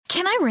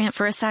Can I rant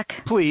for a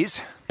sec?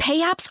 Please. Pay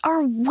apps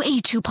are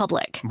way too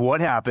public. What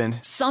happened?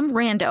 Some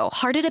rando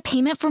hearted a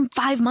payment from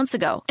 5 months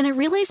ago, and I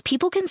realized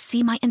people can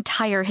see my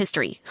entire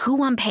history,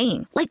 who I'm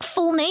paying, like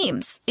full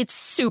names. It's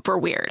super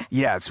weird.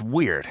 Yeah, it's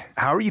weird.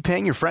 How are you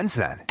paying your friends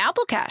then?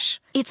 Apple Cash.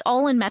 It's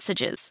all in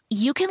messages.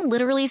 You can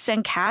literally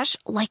send cash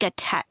like a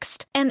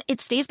text, and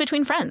it stays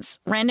between friends.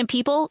 Random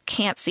people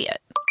can't see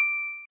it.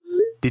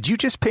 Did you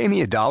just pay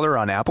me $1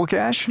 on Apple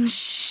Cash?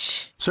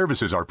 Shh.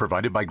 Services are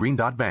provided by Green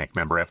Dot Bank.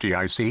 Member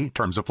FDIC.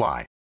 Terms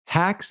apply.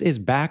 Hacks is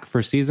back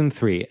for season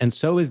 3, and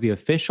so is the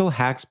official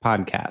Hacks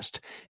podcast.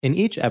 In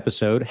each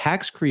episode,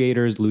 Hacks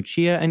creators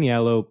Lucia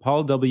Aniello,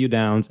 Paul W.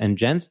 Downs, and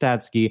Jen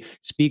Statsky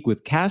speak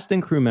with cast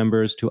and crew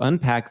members to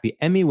unpack the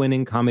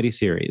Emmy-winning comedy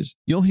series.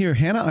 You'll hear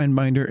Hannah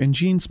Einbinder and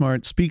Jean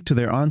Smart speak to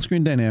their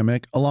on-screen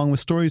dynamic, along with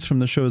stories from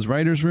the show's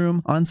writer's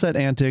room, on-set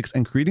antics,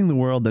 and creating the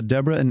world that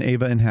Deborah and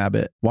Ava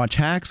inhabit. Watch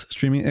Hacks,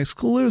 streaming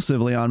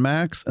exclusively on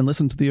Max, and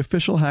listen to the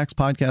official Hacks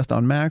podcast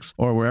on Max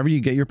or wherever you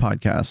get your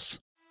podcasts.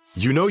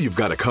 You know you've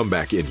got a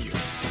comeback in you.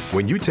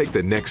 When you take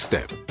the next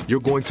step, you're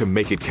going to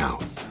make it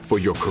count. For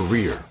your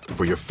career,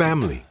 for your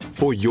family,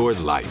 for your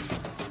life.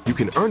 You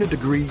can earn a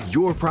degree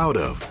you're proud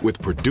of with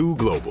Purdue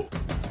Global.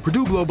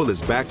 Purdue Global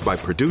is backed by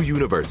Purdue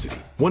University,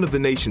 one of the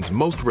nation's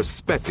most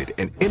respected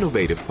and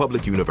innovative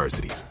public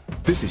universities.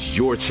 This is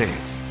your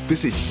chance.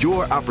 This is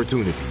your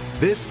opportunity.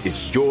 This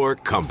is your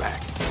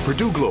comeback.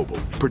 Purdue Global,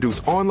 Purdue's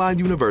online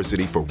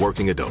university for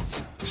working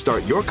adults.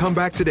 Start your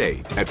comeback today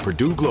at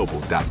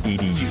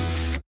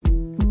purdueglobal.edu.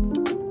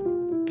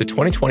 The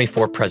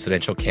 2024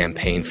 presidential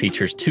campaign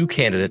features 2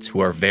 candidates who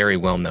are very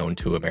well known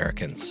to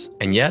Americans.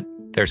 And yet,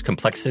 there's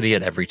complexity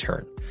at every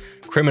turn.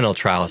 Criminal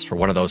trials for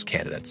one of those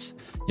candidates.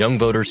 Young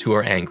voters who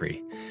are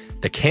angry.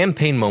 The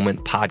Campaign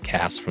Moment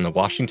podcast from the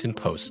Washington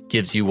Post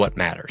gives you what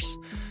matters.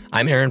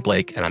 I'm Aaron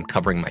Blake, and I'm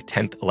covering my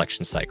 10th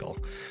election cycle.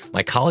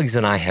 My colleagues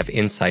and I have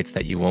insights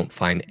that you won't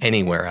find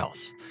anywhere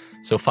else.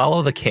 So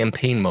follow The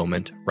Campaign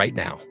Moment right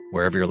now,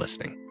 wherever you're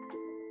listening.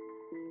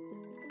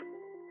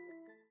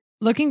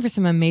 Looking for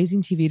some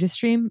amazing TV to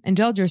stream?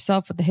 Indulge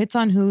yourself with the hits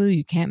on Hulu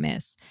you can't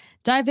miss.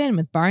 Dive in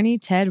with Barney,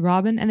 Ted,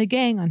 Robin, and the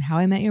gang on How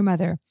I Met Your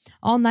Mother.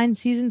 All 9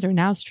 seasons are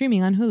now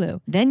streaming on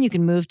Hulu. Then you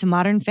can move to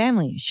Modern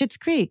Family, Schitt's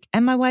Creek,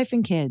 and My Wife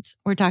and Kids.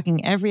 We're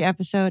talking every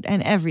episode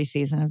and every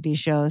season of these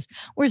shows.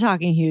 We're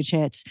talking huge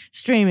hits,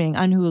 streaming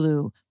on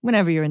Hulu,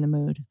 whenever you're in the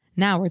mood.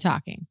 Now we're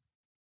talking.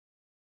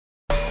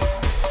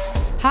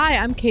 Hi,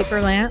 I'm Kate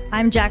Berlant.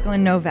 I'm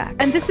Jacqueline Novak.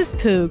 And this is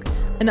Poog,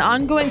 an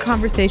ongoing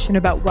conversation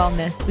about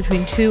wellness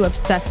between 2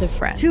 obsessive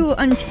friends. 2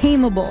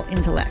 untamable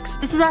intellects.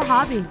 This is our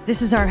hobby. This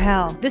is our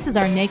hell. This is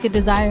our naked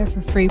desire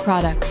for free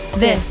products.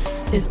 This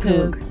is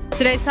Poog.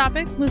 Today's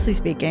topics? Loosely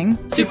speaking,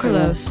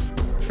 sucralose,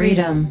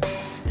 freedom,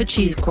 the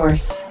cheese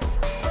course.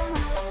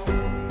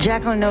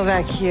 Jacqueline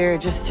Novak here,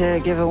 just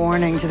to give a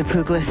warning to the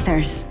Poog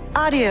listeners.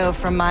 Audio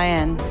from my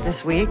end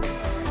this week.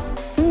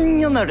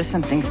 You'll notice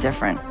something's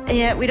different. And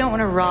yet, we don't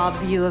want to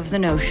rob you of the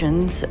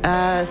notions,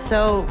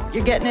 so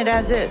you're getting it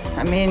as is.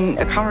 I mean,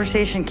 a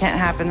conversation can't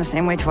happen the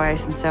same way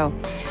twice, and so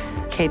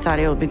Kate's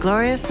audio will be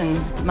glorious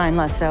and mine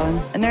less so,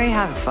 and there you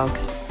have it,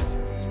 folks.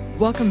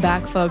 Welcome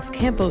back, folks.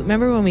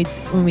 Remember when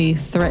we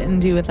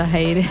threatened you with a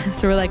hiatus?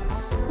 So we're like,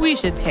 we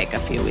should take a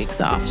few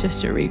weeks off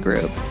just to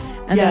regroup.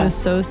 And It was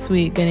so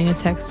sweet getting a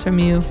text from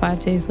you 5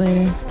 days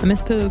later. I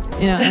miss Poog,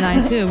 and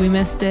I too. We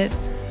missed it.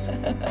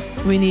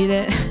 We need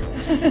it.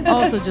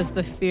 Also, just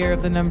the fear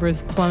of the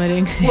numbers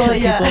plummeting. Well,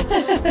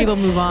 yeah. people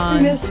move on.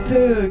 We missed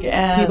Poog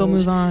and people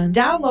move on.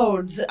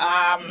 Downloads.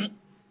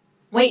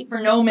 Wait for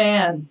no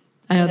man.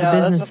 I know, the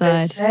business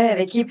side.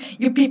 They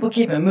say. People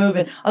keep it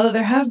moving. Although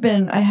I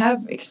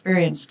have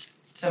experienced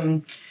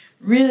some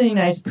really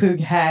nice Poog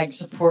hag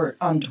support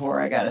on tour.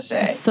 I gotta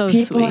say, so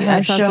sweet.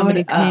 I saw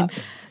somebody came.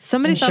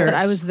 Somebody thought that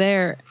I was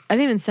there. I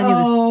didn't even send you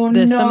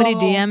this. No. Somebody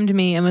DM'd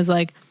me and was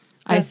like,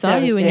 I saw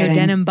you in your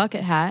denim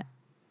bucket hat,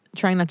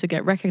 trying not to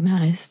get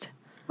recognized.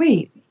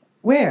 Wait,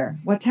 where?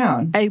 What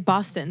town?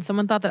 Boston.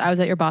 Someone thought that I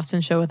was at your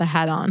Boston show with a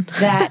hat on.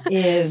 That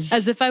is...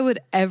 As if I would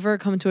ever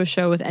come to a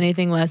show with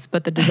anything less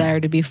but the desire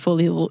to be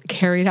fully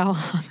carried out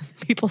on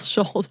people's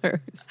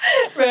shoulders.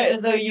 Right,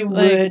 as though you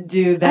would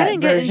do that. I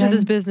didn't get into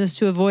this business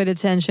to avoid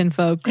attention,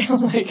 folks. Oh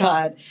my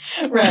God.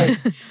 Right.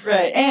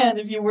 And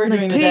if you were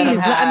doing the denim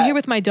hat... I'm here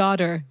with my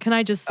daughter. Can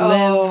I just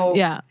live?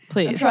 Yeah,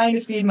 please. I'm trying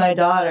to feed my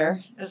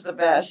daughter. Is the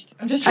best.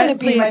 I'm just trying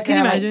to feed my family. Can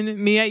you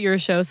imagine me at your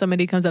show?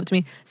 Somebody comes up to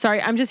me.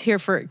 Sorry, I'm just here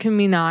for... Can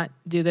we not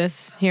do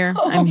this here?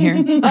 I'm here.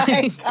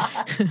 My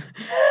God.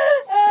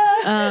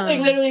 Like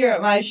literally you're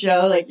at my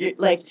show. Like you're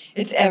like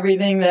it's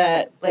everything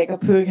that like a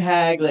Poog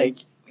hag like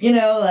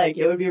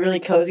it would be really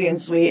cozy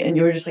and sweet, and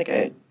you were just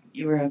like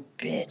you were a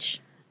bitch.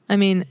 I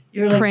mean,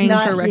 you're like praying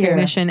for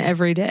recognition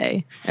every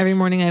day. Every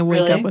morning I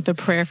wake up with a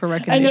prayer for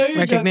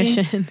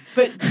recognition. Joking,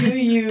 but do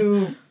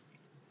you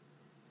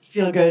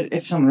feel good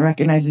if someone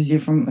recognizes you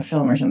from a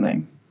film or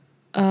something?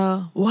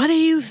 What do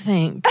you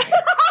think?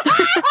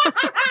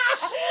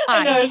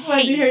 I know, it's fun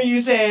to hear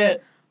you say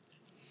it.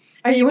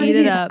 Are you one of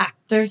these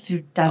actors who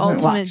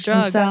doesn't watch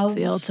drug. themselves? It's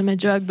the ultimate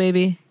drug,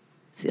 baby.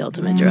 It's the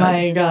ultimate drug.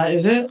 My God,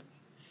 is it?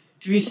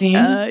 To be seen?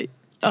 Oh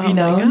my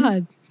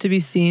God. To be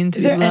seen,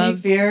 to be loved. Any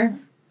fear?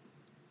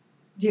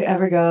 Do you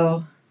ever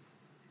go,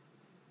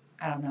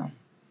 I don't know.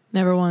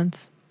 Never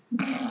once.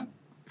 What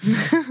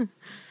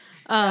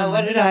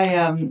did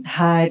I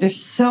hide?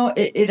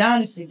 It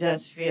honestly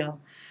does feel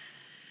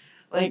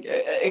like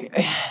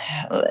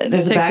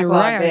there's a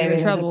backlog, baby.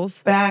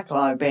 There's a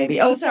backlog,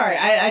 baby. Oh, sorry.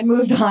 I'd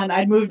moved on.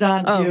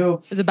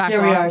 To there's a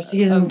backlog. Here we are,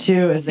 season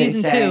 2, as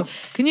season they say. 2.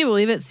 Can you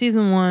believe it?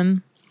 Season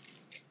 1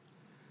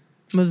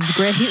 was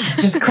great.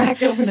 Just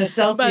cracked open a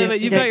Celsius. By the way,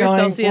 you've got your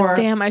Celsius.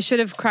 Damn, I should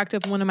have cracked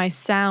open one of my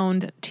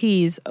sound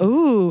teas.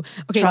 Ooh.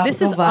 Okay, Tropical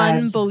this is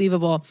vibes.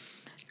 Unbelievable.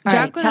 All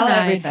Jacqueline right, and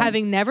I, everything.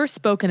 having never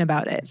spoken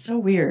about it. So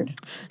weird.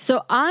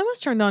 So I was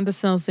turned on to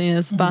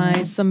Celsius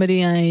by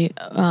somebody I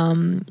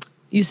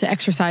used to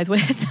exercise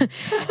with.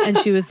 And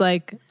she was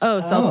like,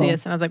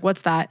 Celsius. And I was like,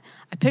 what's that?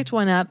 I picked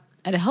one up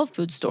at a health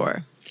food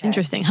store. Okay.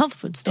 Interesting. Health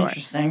food store.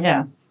 Interesting,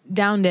 yeah.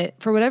 Downed it.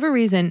 For whatever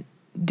reason,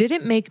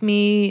 didn't make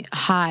me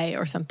high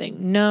or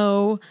something.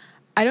 No.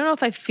 I don't know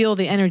if I feel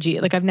the energy.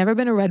 Like, I've never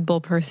been a Red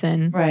Bull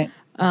person. Right.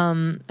 I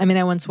mean,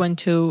 I once went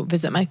to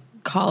visit my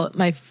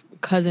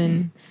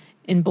cousin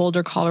in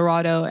Boulder,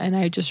 Colorado, and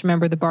I just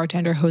remember the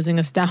bartender hosing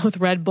us down with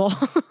Red Bull.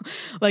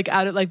 Like,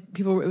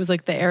 people, it was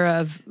like the era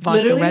of vodka.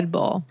 Literally? Red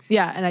Bull.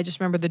 Yeah, and I just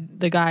remember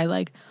the guy,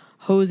 like,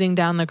 hosing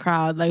down the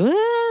crowd, like, with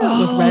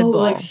Red Bull.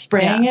 Like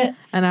spraying it?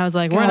 And I was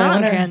like, we're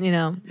not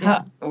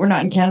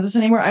in Kansas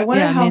anymore. I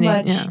wonder how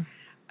much... Yeah.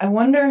 I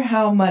wonder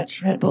how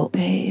much Red Bull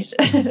paid.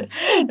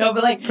 No,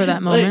 but like... For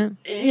that moment?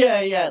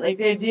 Yeah. Like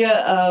the idea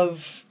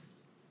of...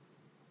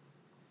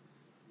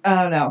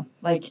 I don't know.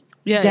 Like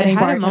getting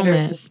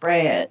bartenders to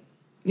spray it.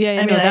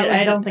 Yeah, I mean,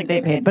 I don't think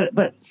they paid.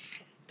 But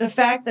the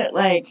fact that,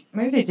 like,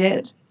 maybe they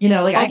did. You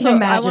know, like, also, I can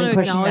imagine I want to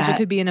pushing acknowledge that. It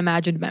could be an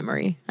imagined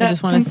memory. That's I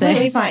just want to say.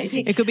 completely fine.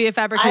 See, it could be a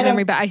fabricated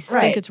memory, but I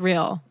think it's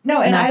real.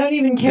 No, and I don't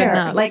even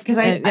care. Like, because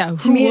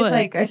to me, it's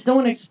like, I still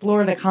want to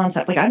explore the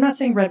concept. Like, I'm not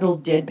saying Red Bull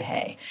did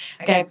pay.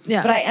 Okay?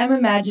 Yeah. But I am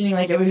imagining,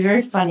 like, it would be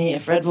very funny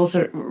if Red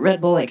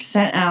Bull, like,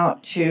 sent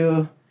out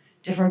to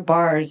different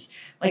bars,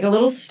 like, a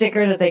little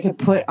sticker that they could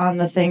put on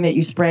the thing that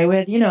you spray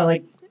with, you know,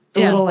 like, the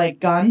little, like,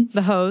 gun.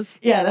 The hose.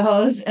 Yeah, the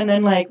hose. And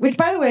then, like, which,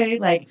 by the way,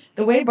 like,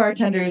 the way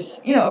bartenders,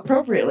 you know,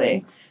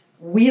 appropriately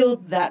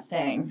wield that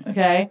thing,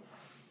 okay?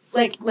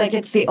 Like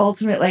it's the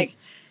ultimate, like,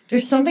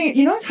 there's something,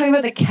 you know what I'm talking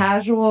about? The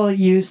casual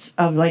use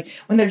of, like,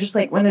 when they're just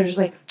like,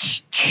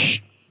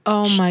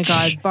 oh my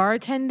God,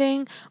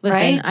 bartending. Listen,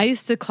 right? I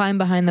used to climb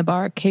behind the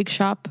bar, Cake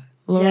Shop,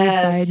 Lower East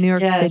Side, New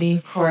York City.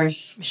 Of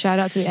course. Shout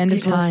out to the End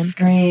People of Time.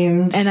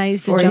 Screamed. And I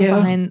used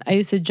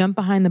to jump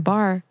behind the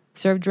bar,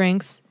 serve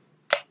drinks.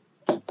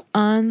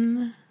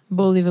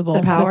 Unbelievable.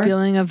 The power? The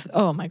feeling of,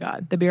 oh my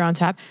God, the beer on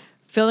tap.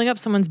 Filling up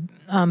someone's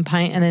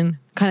pint and then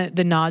kind of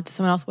the nod to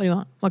someone else. What do you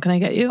want? What can I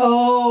get you?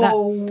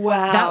 Oh,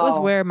 wow. That was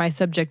where my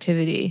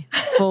subjectivity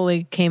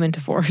fully came into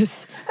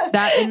force.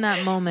 That in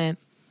that moment,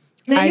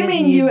 now, I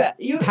didn't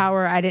need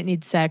power. I didn't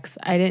need sex.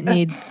 I didn't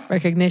need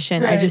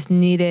recognition. Right. I just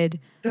needed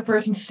the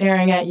person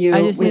staring at you.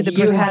 I just need the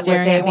person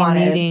staring at me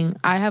wanted. needing.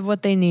 I have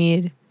what they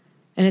need,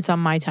 and it's on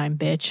my time,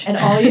 bitch. And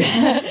all you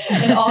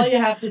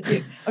have to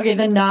do. Okay,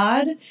 the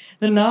nod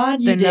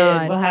you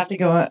did. We'll have to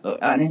go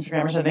on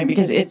Instagram or something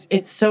because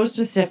it's so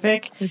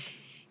specific.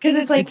 Because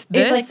it's like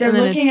they're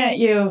looking at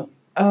you.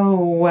 Oh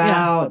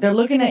wow, they're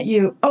looking at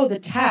you. Oh, the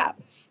tap.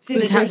 See,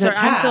 the tap. Sorry,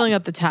 I'm filling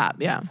up the tap.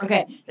 Yeah.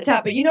 Okay, the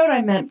tap. But you know what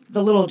I meant?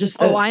 The little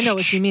just. I know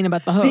what you mean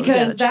about the hose.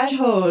 Because that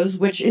hose,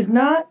 which is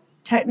not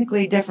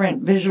technically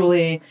different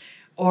visually,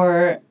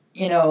 or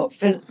you know,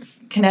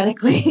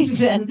 kinetically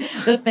than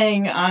the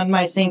thing on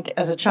my sink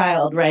as a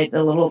child, right?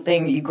 The little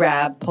thing that you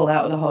grab, pull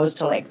out with a hose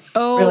to like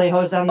really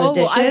hose down the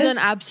dishes. I've done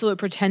absolute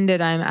pretended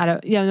I'm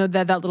at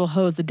that little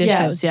hose, the dish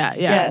hose. Yeah.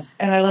 Yes,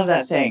 and I love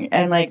that thing.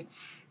 And like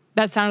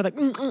that sounded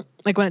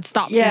like when it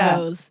stops and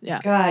goes. Yeah.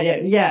 God,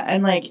 yeah.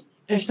 And like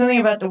there's something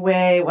about the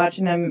way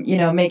watching them, you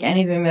know, make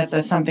anything that's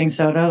a something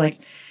soda, like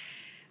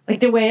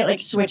the way it like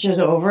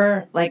switches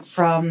over, like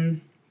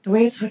from the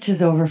way it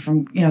switches over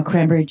from, you know,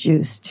 cranberry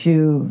juice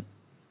to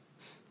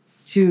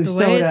the soda,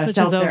 way it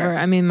switches seltzer. over.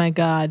 I mean, my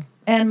God.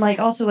 And like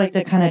also like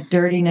the kind of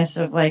dirtiness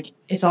of like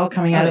it's all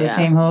coming out of the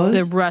same hose.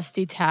 The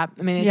rusty tap.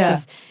 I mean,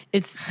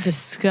 it's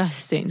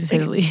disgusting to say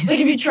the least. Like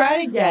if you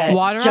try to get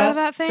water just out of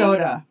that thing,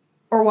 soda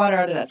or water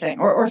out of that thing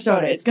or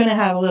soda, it's going to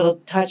have a little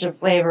touch of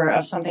flavor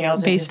of something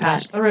else that just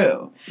passed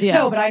through. Yeah.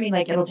 No, but I mean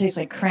like it'll taste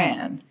like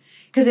crayon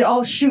because it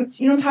all shoots.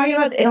 You know what I'm talking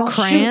about? It all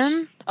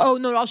shoots. Oh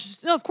no!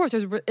 No, of course.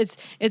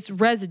 It's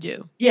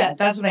residue. Yeah,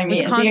 that's what I mean.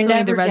 It's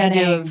constantly the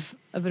residue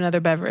of another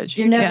beverage.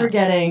 You're never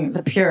getting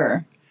the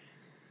pure,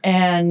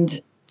 and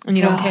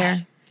you don't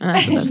care.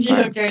 That's the best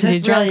part because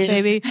you're drunk,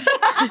 baby.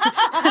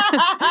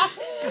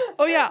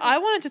 Oh yeah, I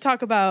wanted to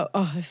talk about.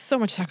 Oh, there's so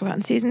much to talk about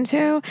in season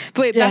 2.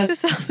 But wait, back to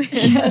Celsius.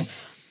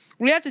 Yes,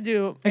 we have to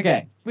do.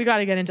 Okay, we got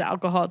to get into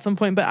alcohol at some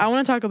point, but I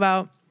want to talk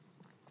about.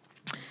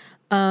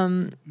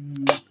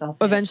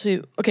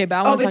 Eventually, okay, but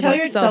I want to talk about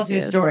your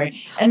Celsius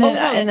story, and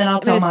then I'll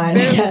tell mine.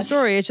 It's a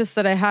story. It's just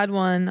that I had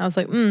one. I was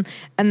like, and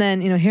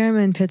then here I'm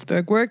in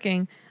Pittsburgh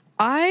working.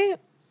 I,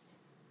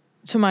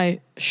 to my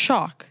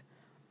shock,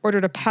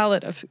 ordered a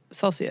pallet of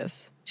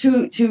Celsius.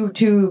 To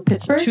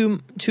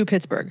Pittsburgh? To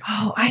Pittsburgh.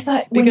 Oh, I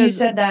thought when you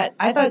said that,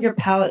 I thought your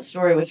pallet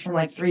story was from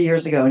like 3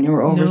 years ago and you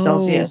were over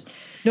Celsius.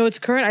 No, it's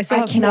current. I still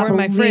have 4 in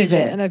my fridge.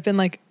 And I've been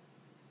like,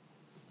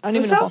 I don't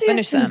even know if I'll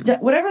finish them.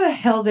 Whatever the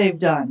hell they've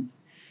done.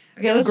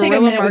 Okay, let's take a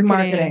minute with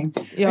marketing.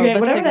 Okay,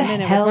 whatever the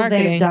hell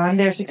they've done,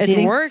 they're succeeding.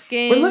 It's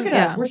working. But look at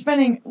us. We're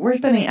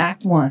spending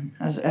Act 1,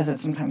 as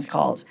it's sometimes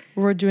called.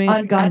 We're doing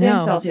on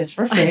goddamn Celsius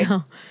for free.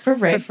 For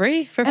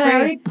free. And I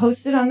already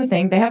posted on the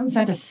thing. They haven't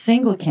sent a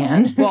single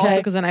can. Well, also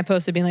because then I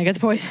posted being like, it's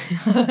poison.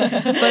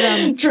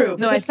 But true.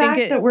 No, but I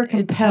think that we're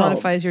compelled. It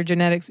modifies your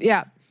genetics.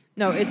 Yeah.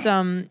 No, it's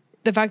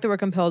the fact that we're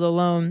compelled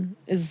alone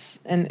is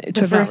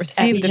to have not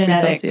received the free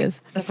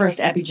Celsius. The first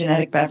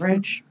epigenetic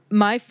beverage.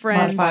 My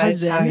friend's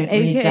husband,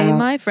 aka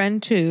my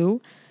friend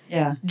too,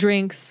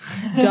 drinks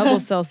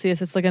double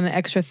Celsius. It's like an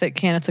extra thick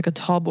can. It's like a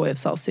tall boy of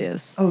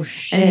Celsius. Oh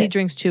shit! And he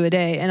drinks 2 a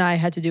day. And I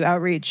had to do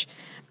outreach,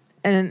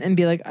 and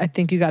be like, I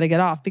think you got to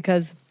get off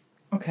because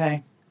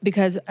I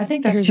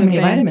think that's too many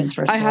vitamins.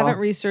 First, I haven't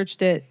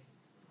researched it.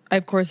 I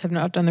of course have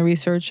not done the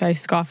research. I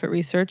scoff at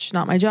research,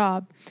 not my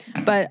job,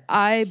 but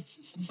I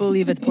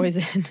believe it's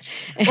poison.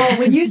 Well,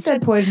 when you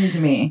said poison to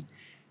me.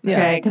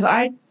 Okay, because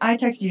I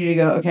texted you to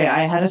go, okay,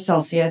 I had a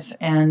Celsius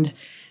and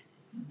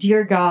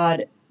dear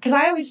God, because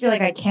I always feel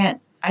like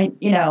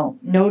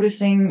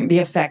noticing the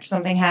effect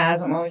something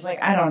has, I'm always like,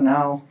 I don't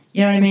know.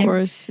 You know what I mean? Of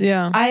course,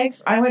 yeah.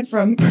 I went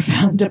from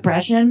profound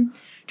depression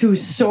to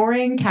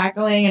soaring,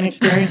 cackling, and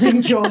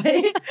experiencing joy.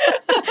 Okay,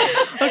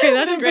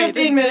 that's great.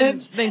 15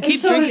 minutes. Then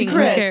keep drinking, who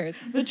cares?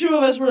 The two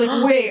of us were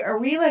like, wait, are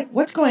we like,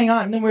 what's going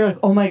on? And then we were like,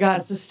 oh my God,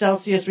 it's the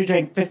Celsius we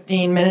drank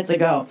 15 minutes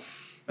ago.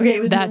 Okay, it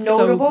was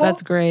notable.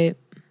 That's great.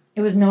 It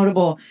was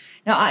notable.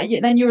 Now,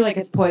 then you were like,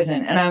 it's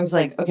poison. And I was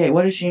like, okay,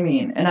 what does she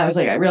mean? And I was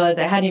like, I realized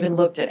I hadn't even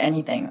looked at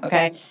anything,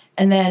 okay?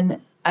 And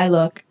then I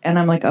look, and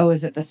I'm like, oh,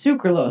 is it the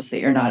sucralose that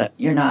you're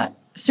not?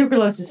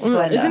 Sucralose is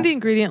Splenda. Isn't the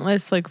ingredient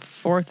list like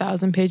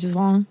 4,000 pages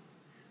long?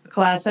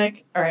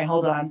 Classic? All right,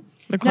 hold on.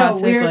 The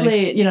classic, no,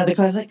 weirdly, the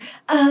classic,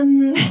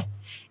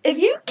 if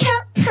you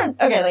can't,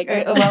 like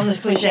a wellness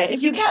cliche,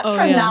 if you can't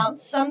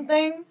pronounce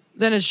something.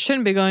 Then it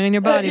shouldn't be going in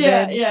your body,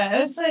 babe. Yeah,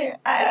 and it's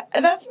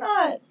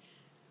like,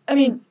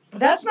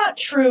 that's not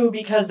true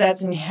because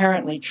that's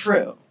inherently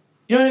true.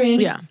 You know what I mean?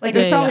 Yeah. Like,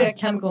 there's probably a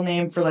chemical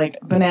name for,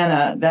 like,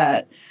 banana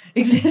that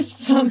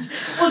exists on...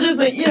 Well, just,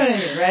 like, you know what I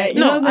mean, right? You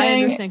know what I'm saying?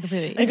 I understand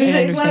completely. Like,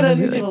 it's one of those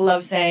things people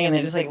love saying, and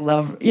they just, like,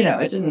 love...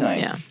 it's just annoying.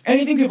 Yeah.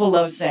 Anything people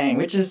love saying,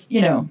 which is,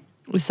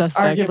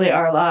 arguably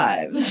our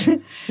lives.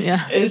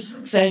 Yeah. Is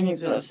saying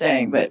things we love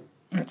saying, but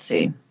let's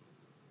see.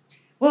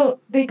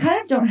 Well, they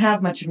kind of don't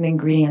have much of an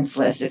ingredients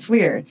list. It's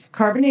weird.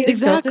 Carbonated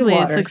filtered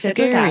water, it's like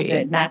citric scary.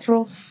 acid,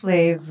 natural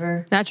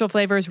flavor. Natural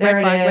flavors,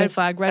 red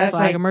flag,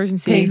 like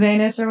emergency. Pig's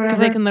anus or whatever. Because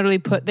they can literally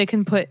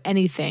put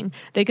anything.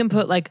 They can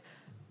put like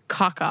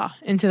caca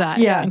into that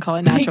and call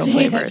it natural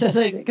flavors.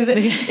 Because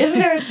isn't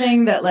there a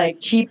thing that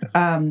like cheap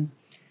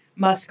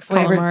musk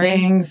flavored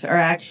things are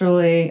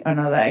actually? Oh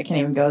no, that I can't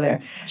even go there.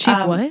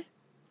 Cheap what?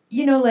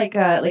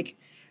 Like.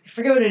 I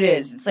forget what it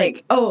is. It's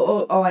like, I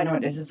know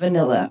what it is. It's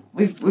vanilla.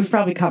 We've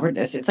probably covered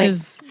this. It's like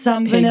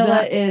some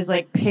vanilla is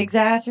like pig's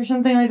ass or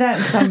something like that,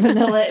 and some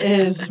vanilla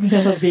is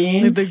vanilla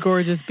bean. Like the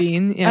gorgeous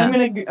bean. Yeah. I'm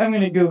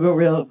gonna Google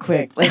real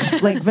quick.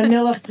 Like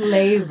vanilla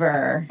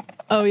flavor.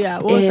 Oh yeah.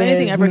 Well, if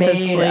anything ever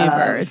says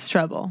flavor, it's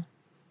trouble.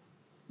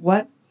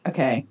 What?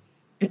 Okay.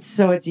 It's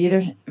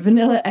either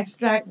vanilla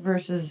extract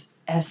versus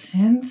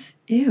essence.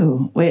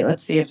 Ew. Wait,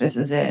 let's see if this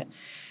is it.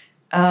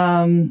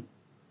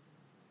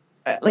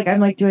 I'm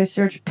like, do I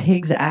search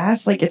pig's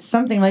ass? Like, it's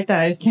something like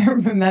that. I just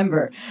can't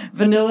remember.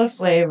 Vanilla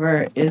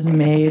flavor is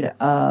made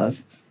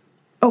of,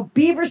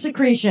 beaver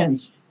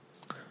secretions.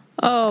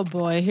 Oh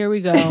boy, here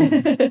we go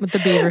with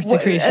the beaver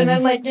secretions. And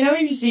then, like,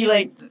 when you see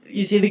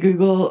the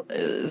Google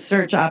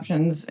search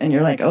options, and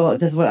you're like, oh,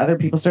 this is what other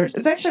people search.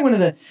 It's actually one of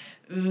the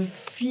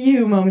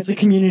few moments of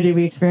community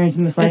we experience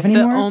in this life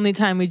anymore. It's the only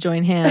time we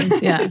join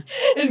hands. Yeah,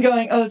 is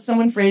going,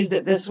 someone phrased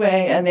it this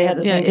way, and they had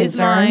the same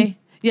concern.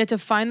 You have to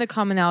find the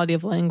commonality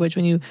of language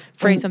when you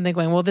phrase something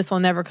going, well, this will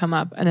never come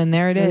up. And then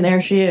there it is. And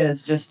there she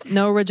is. Just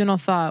no original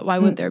thought. Why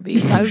would there be?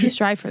 Why would we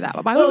strive for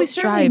that? Why would we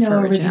strive for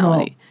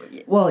originality?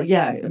 Well,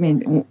 yeah. I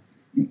mean,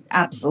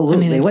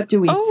 absolutely. What do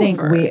we think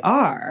we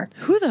are?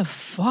 Who the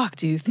fuck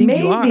do you think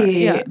you are?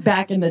 Maybe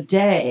back in the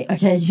day,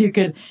 okay, you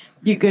could,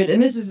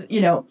 and this is,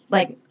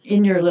 like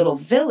in your little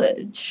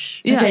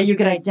village, okay, you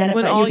could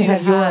identify, you could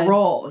have your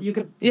role. You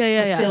could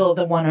fulfill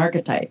the one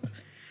archetype.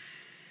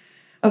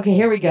 Okay,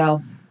 here we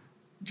go.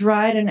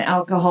 Dried and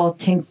alcohol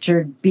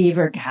tinctured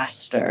beaver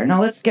castor. Now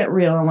let's get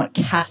real on what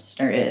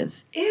castor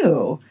is.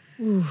 Ew.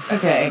 Oof.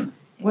 Okay.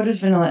 What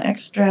is vanilla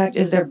extract?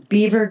 Is there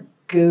beaver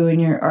goo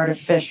in your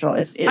artificial?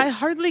 It's I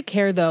hardly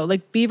care though.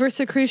 Like beaver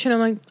secretion, I'm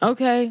like,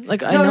 okay.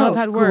 Like I know I've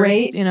had worse.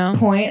 Great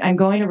point. I'm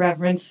going to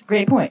reference.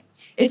 Great point.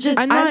 It's just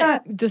I'm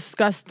not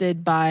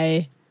disgusted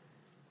by.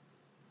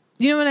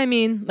 You know what I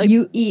mean? Like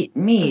you eat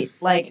meat.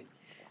 Like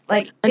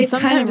and it's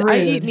sometimes kind of rude.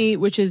 I eat meat,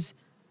 which is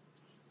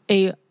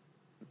a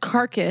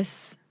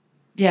carcass.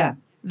 Yeah.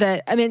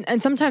 That, I mean,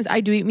 and sometimes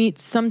I do eat meat.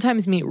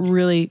 Sometimes meat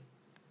really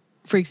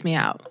freaks me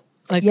out.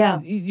 Like,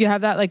 you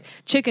have that, like,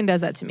 chicken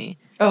does that to me.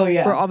 Oh,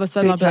 yeah. Where all of a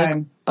sudden Big I'll be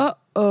time. like,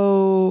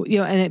 uh-oh, you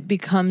know, and it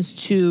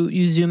becomes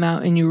you zoom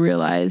out and you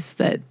realize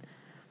that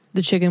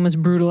the chicken was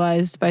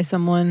brutalized by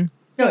someone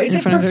in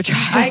front of their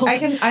child.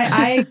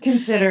 I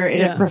consider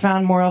it a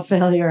profound moral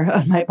failure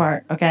on my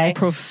part, okay?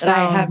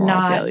 Profound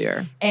moral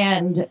failure.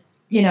 And,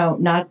 you know,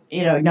 not,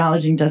 you know,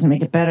 acknowledging doesn't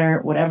make it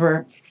better,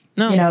 whatever.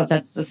 No. You know,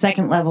 that's the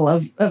second level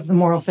of the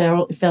moral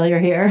failure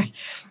here,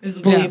 is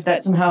the belief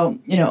that somehow,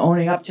 you know,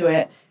 owning up to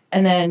it.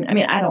 And then, I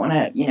mean, I don't want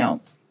to, you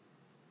know,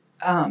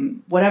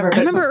 whatever. But, I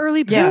remember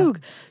early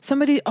Poog.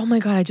 Somebody, oh my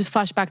God, I just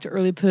flashed back to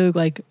early Poog,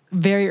 like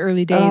very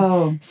early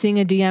days, seeing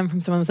a DM from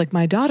someone who was like,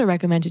 my daughter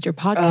recommended your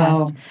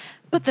podcast.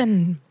 But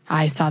then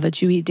I saw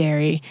that you eat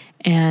dairy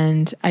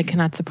and I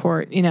cannot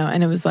support, you know,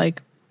 and it was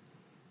like,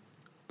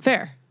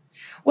 fair.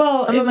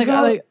 Well, I mean,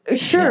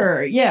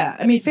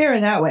 fair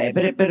in that way,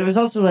 but it was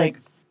also like,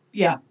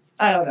 I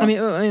don't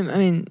know. I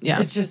mean,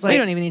 yeah. It's just like, we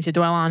don't even need to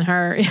dwell on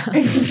her,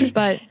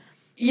 but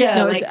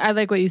no, like, I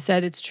like what you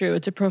said. It's true.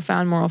 It's a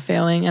profound moral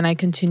failing, and I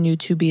continue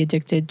to be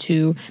addicted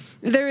to.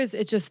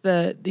 It's just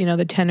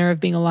the tenor of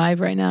being alive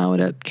right now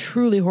at a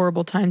truly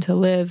horrible time to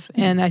live,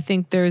 and I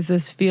think there's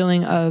this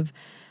feeling of,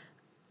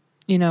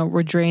 you know,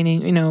 we're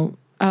draining, you know.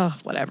 Oh,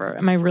 whatever.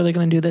 Am I really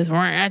going to do this?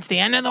 It's the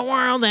end of the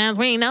world as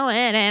we know it,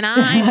 and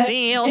I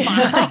feel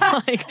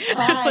fine. Like,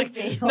 there's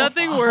like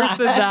nothing worse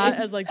than that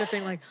as like the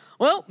thing like,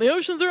 well, the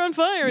oceans are on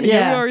fire, and here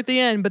we are at the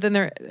end. But then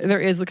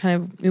there is a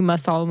kind of, you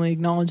must solemnly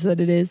acknowledge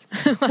that it is.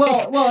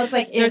 Like, well, it's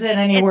like, is it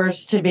any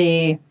worse to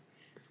be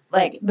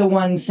like the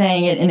one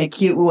saying it in a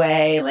cute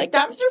way, like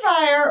dumpster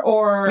fire,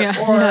 or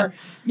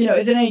you know,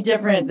 is it any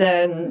different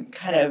than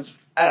kind of,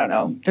 I don't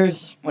know.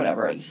 There's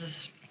whatever. This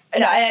is.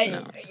 And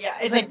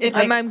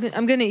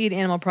I'm going to eat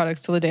animal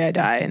products till the day I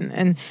die.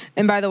 And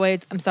by the way,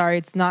 I'm sorry,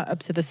 it's not up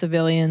to the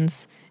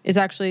civilians. It's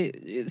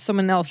actually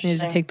someone else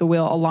needed to take the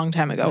wheel a long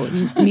time ago.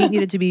 Meat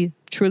needed to be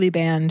truly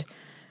banned,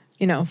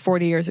 you know,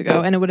 40 years ago.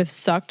 And it would have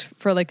sucked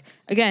for, like,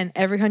 again,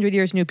 every 100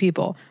 years, new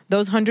people.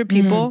 Those 100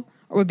 people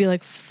would be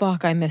like,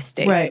 fuck, I missed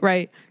steak,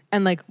 right?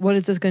 And like, what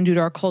is this going to do to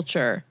our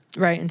culture,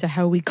 right? And to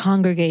how we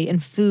congregate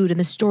and food and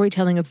the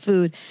storytelling of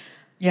food.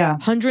 Yeah.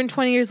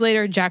 120 years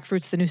later,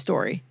 jackfruit's the new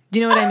story. Do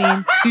you know what I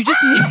mean? You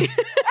just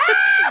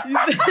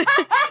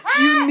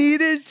you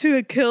needed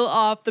to kill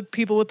off the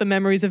people with the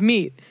memories of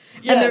meat.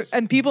 Yes.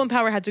 And people in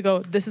power had to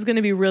go, this is going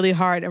to be really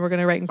hard, and we're going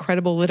to write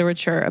incredible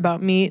literature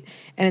about meat,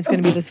 and it's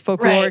going to be this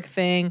folkloric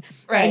thing.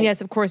 Right. And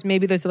yes, of course,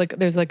 maybe there's like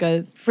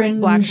a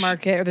fringe black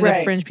market, or there's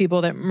a fringe people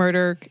that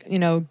murder, you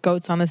know,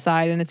 goats on the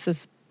side, and it's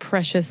this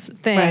precious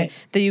thing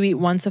that you eat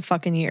once a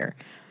fucking year.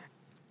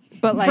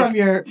 But like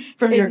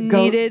from your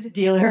goat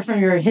dealer, from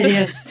your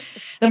hideous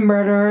the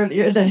murderer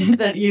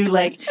that you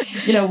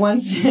like, you know,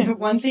 once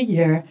a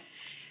year.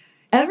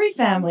 Every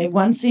family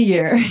once a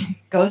year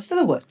goes to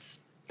the woods.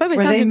 By the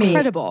way, sounds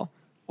incredible.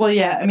 Well,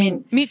 yeah, I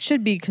mean, meat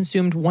should be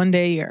consumed one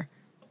day a year.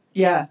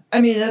 Yeah, I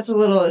mean it gets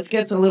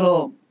a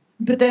little,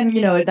 but then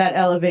you know that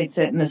elevates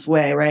it in this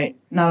way, right?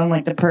 Not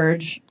unlike The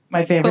Purge,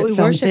 my favorite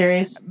film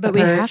series. But we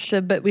have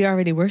to. But we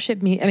already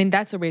worship meat. I mean,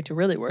 that's a way to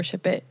really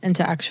worship it and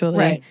to actually.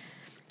 Right.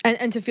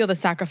 And to feel the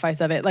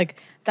sacrifice of it.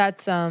 Like,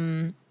 that's,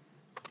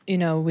 you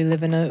know, we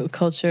live in a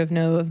culture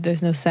of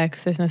there's no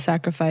sex, there's no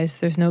sacrifice,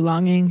 there's no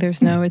longing,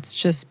 it's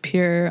just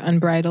pure,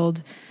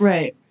 unbridled.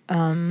 Right.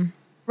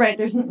 Right,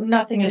 there's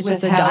nothing is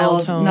just withheld, a dial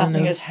tone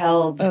nothing is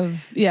held.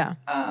 Yeah,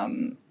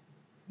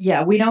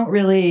 we don't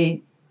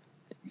really,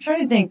 I'm trying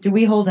to think, do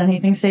we hold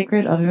anything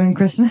sacred other than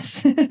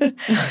Christmas? By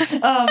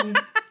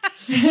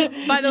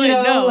the way,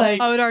 no,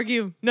 I would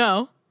argue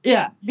no.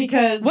 Yeah,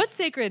 because... What's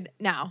sacred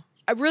now?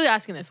 I'm really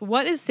asking this.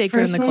 What is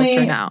sacred in the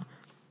culture now?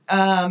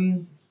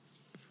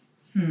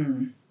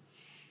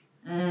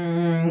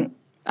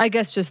 I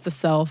guess just the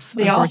self.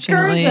 The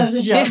Oscars? That was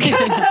a joke.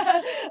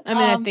 I mean,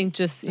 I think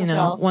just, you know,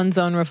 self. One's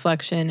own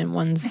reflection and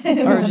one's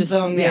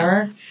own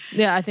mirror.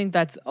 Yeah, I think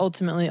that's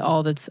ultimately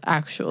all that's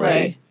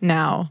actually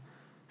now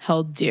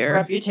held dear.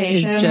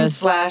 Reputation is just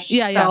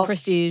self.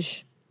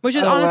 Prestige. Which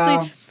is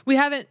honestly, we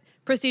haven't.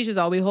 Prestige is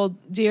all we hold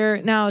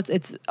dear now.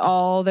 It's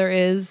all there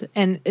is,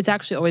 and it's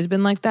actually always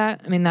been like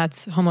that. I mean,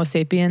 that's Homo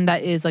sapien.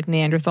 That is like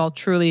Neanderthal,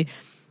 truly.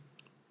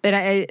 And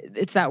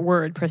it's that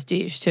word,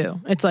 prestige, too.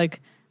 It's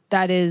like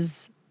that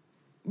is.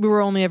 We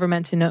were only ever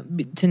meant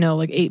to know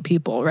like 8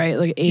 people, right?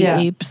 Like 8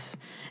 apes,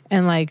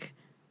 and like.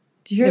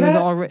 Do you hear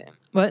that?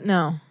 What?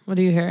 No. What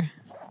do you hear?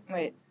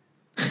 Wait.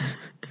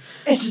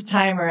 It's a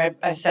timer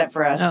I set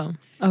for us.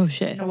 Oh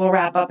shit. So we'll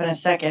wrap up in a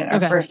second, our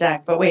first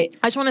act. But wait,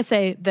 I just want to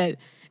say that.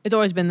 It's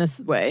always been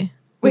this way.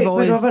 Wait,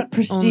 what about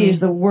prestige,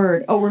 the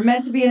word? Oh, we're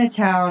meant to be in a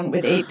town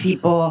with 8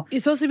 people.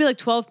 It's supposed to be like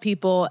 12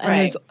 people,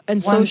 and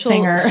social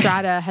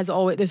strata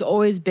there's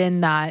always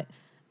been that,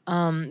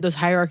 those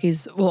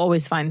hierarchies will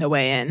always find a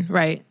way in,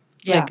 right?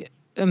 Yeah. Like,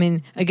 I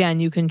mean, again,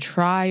 you can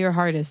try your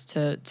hardest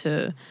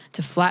to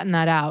flatten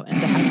that out and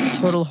to have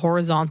total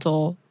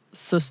horizontal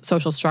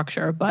social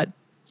structure, but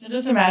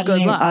just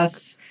imagining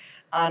us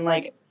on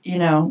like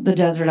the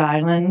desert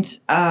island,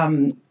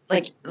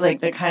 like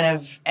the kind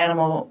of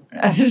animal,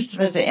 I was just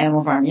supposed to say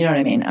Animal Farm, you know what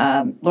I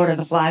mean? Lord of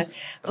the Flies.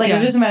 But I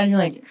was just imagining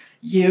like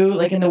you,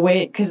 like in the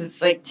way, because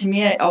it's like, to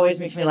me, it always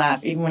makes me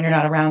laugh, even when you're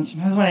not around.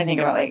 Sometimes when I think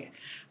about like,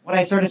 what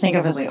I sort of think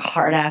of as like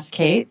hard ass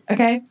Kate,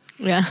 okay?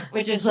 Yeah.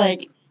 Which is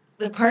like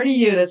the part of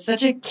you that's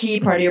such a key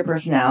part of your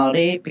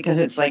personality, because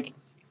it's like,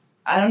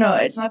 I don't know,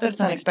 it's not that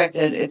it's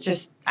unexpected, it's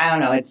just, I don't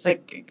know, it's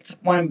like, it's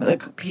one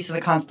piece of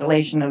the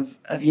constellation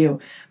of you.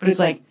 But it's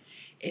like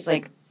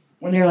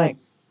when you're like,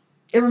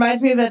 it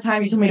reminds me of that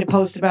time you told me to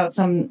post about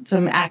some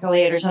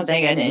accolade or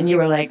something, and you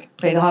were like,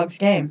 play the Hogs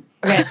game.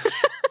 Okay.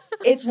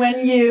 It's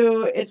when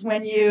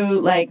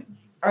you like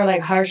are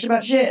like harsh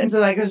about shit. And so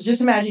like, I was just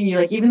imagining you,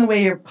 like, even the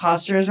way your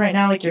posture is right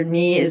now, like your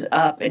knee is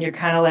up and you're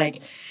kind of like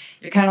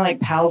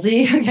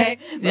palsy, okay?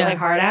 But like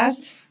hard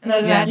ass. And I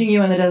was imagining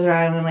you on the desert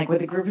island, like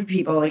with a group of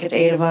people, like it's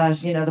 8 of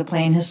us, the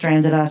plane has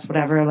stranded us,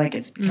 whatever. Like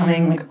it's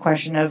becoming like a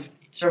question of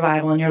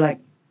survival. And you're like,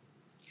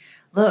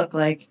 look,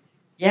 like,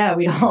 yeah,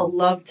 we'd all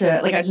love to,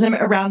 like, I just am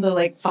around the,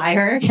 like,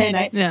 fire, okay? And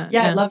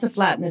I'd love to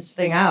flatten this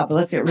thing out, but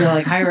let's get real,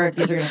 like,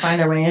 hierarchies are going to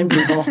find their way in,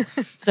 people.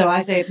 So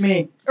I say it's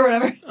me, or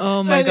whatever.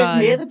 Oh, my God.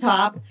 It's me at the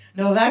top,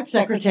 Novak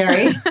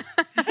secretary. Like,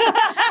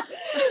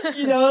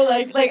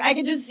 I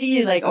can just see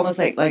you, like, almost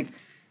like,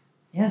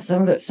 yeah,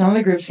 some of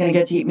the group's going to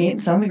get to eat meat,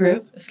 and some of the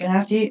group is going to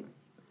have to eat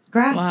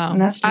grass. Wow.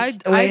 And that's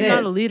just the way it is. I'm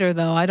not a leader,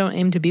 though. I don't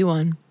aim to be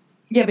one.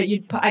 Yeah, but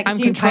I'm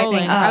see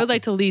controlling. I would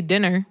like to lead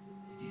dinner.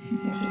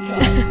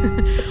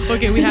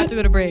 Okay, we have to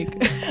go to break.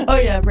 Oh,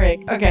 yeah,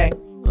 break. Okay.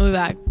 We'll be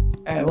back.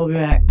 All right, we'll be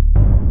back.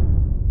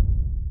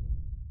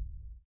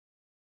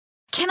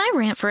 Can I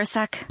rant for a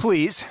sec?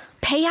 Please.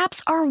 Pay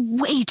apps are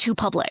way too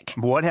public.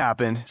 What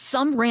happened?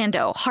 Some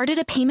rando hearted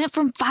a payment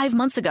from 5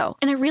 months ago,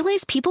 and I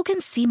realized people can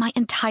see my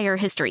entire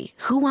history,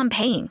 who I'm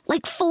paying,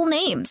 like full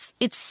names.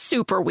 It's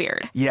super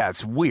weird. Yeah,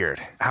 it's weird.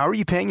 How are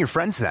you paying your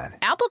friends then?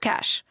 Apple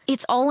Cash.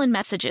 It's all in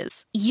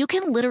messages. You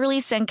can literally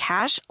send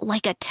cash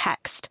like a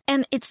text,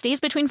 and it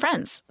stays between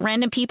friends.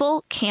 Random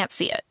people can't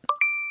see it.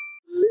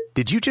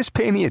 Did you just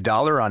pay me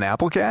 $1 on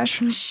Apple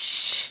Cash?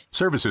 Shh.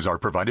 Services are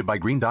provided by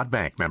Green Dot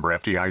Bank. Member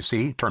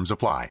FDIC. Terms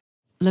apply.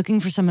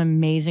 Looking for some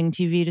amazing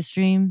TV to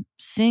stream?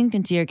 Sink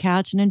into your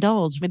couch and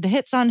indulge with the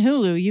hits on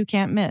Hulu you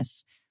can't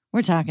miss.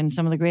 We're talking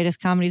some of the greatest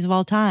comedies of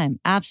all time,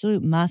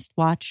 absolute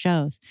must-watch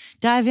shows.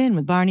 Dive in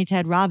with Barney,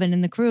 Ted, Robin,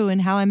 and the crew in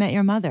How I Met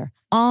Your Mother.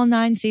 All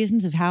 9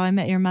 seasons of How I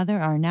Met Your Mother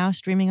are now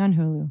streaming on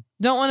Hulu.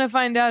 Don't want to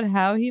find out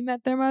how he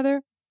met their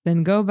mother?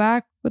 Then go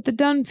back with the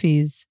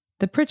Dunphys,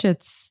 the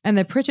Pritchetts, and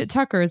the Pritchett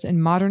Tuckers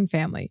in Modern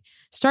Family.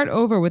 Start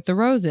over with the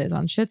Roses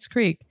on Schitt's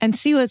Creek. And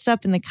see what's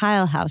up in the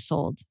Kyle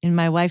household in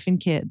My Wife and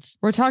Kids.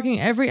 We're talking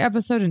every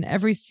episode and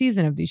every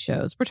season of these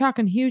shows. We're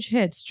talking huge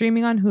hits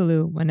streaming on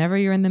Hulu whenever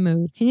you're in the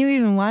mood. Can you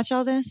even watch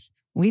all this?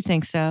 We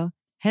think so.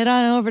 Head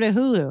on over to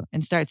Hulu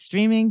and start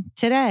streaming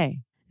today.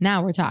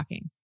 Now we're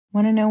talking.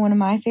 Want to know one of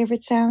my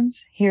favorite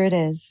sounds? Here it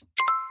is.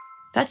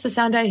 That's the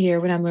sound I hear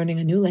when I'm learning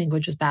a new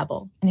language with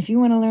Babbel. And if you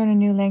want to learn a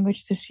new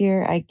language this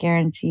year, I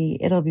guarantee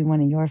it'll be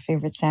one of your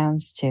favorite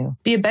sounds too.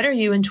 Be a better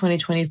you in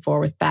 2024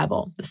 with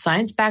Babbel, the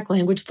science-backed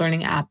language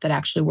learning app that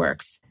actually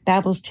works.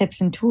 Babbel's tips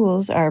and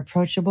tools are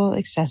approachable,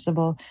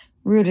 accessible,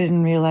 rooted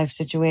in real-life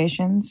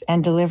situations,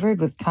 and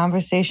delivered with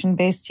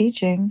conversation-based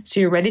teaching.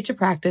 So you're ready to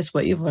practice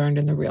what you've learned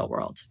in the real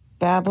world.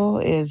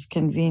 Babbel is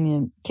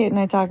convenient. Kate and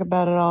I talk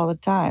about it all the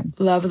time.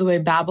 Love the way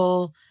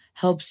Babbel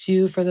helps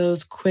you for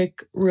those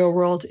quick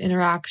real-world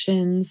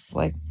interactions.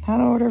 Like how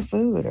to order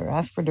food or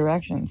ask for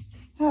directions.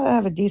 How to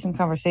have a decent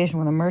conversation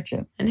with a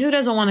merchant. And who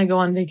doesn't want to go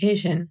on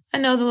vacation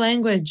and know the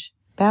language?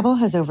 Babbel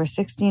has over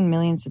 16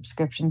 million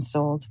subscriptions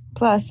sold.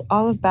 Plus,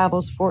 all of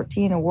Babbel's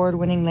 14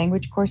 award-winning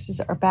language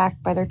courses are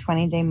backed by their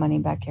 20-day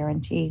money-back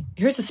guarantee.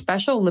 Here's a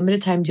special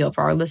limited-time deal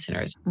for our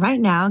listeners. Right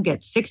now,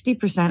 get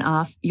 60%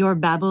 off your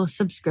Babbel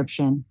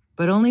subscription,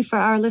 but only for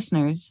our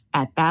listeners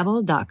at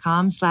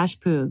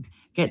babbel.com/poog.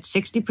 Get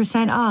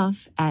 60%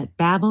 off at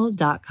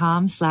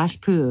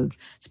babbel.com/poog.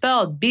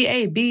 Spelled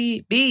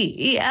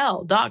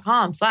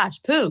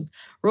BABBEL.com/poog.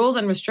 Rules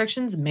and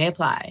restrictions may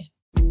apply.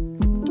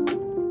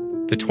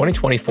 The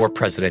 2024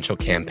 presidential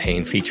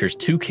campaign features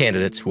 2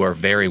 candidates who are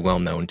very well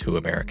known to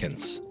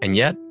Americans. And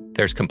yet,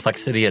 there's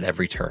complexity at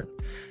every turn.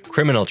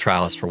 Criminal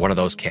trials for one of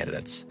those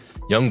candidates.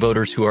 Young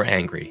voters who are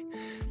angry.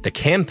 The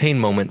Campaign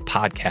Moment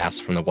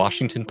podcast from the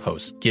Washington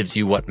Post gives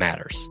you what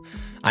matters.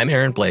 I'm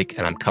Aaron Blake,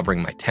 and I'm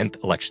covering my 10th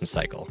election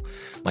cycle.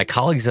 My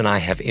colleagues and I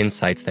have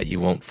insights that you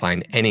won't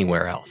find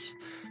anywhere else.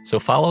 So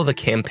follow the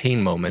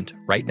Campaign Moment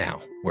right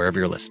now, wherever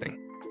you're listening.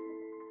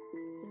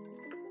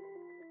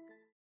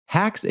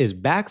 Hacks is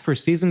back for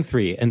season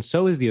 3, and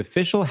so is the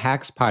official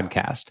Hacks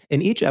podcast.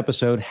 In each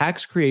episode,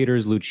 Hacks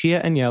creators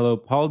Lucia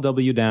Aniello, Paul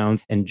W.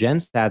 Downs, and Jen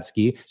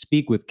Statsky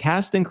speak with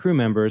cast and crew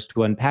members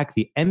to unpack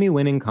the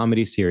Emmy-winning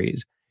comedy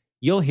series.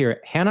 You'll hear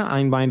Hannah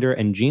Einbinder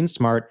and Jean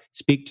Smart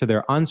speak to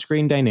their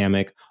on-screen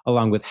dynamic,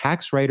 along with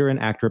Hacks writer and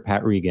actor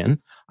Pat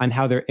Regan, on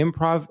how their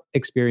improv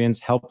experience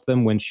helped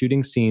them when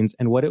shooting scenes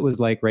and what it was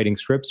like writing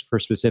scripts for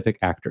specific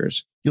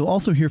actors. You'll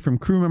also hear from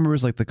crew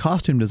members like the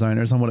costume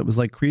designers on what it was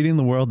like creating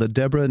the world that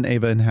Deborah and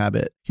Ava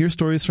inhabit. Hear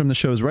stories from the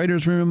show's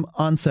writer's room,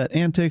 on-set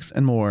antics,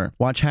 and more.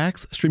 Watch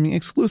Hacks streaming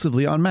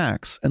exclusively on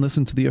Max, and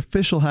listen to the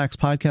official Hacks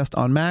podcast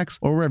on Max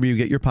or wherever you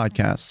get your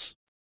podcasts.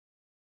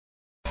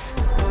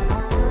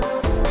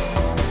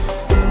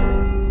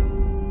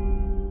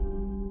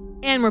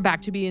 And we're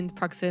back to be in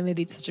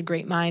proximity to such a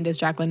great mind as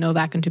Jacqueline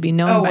Novak and to be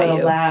known by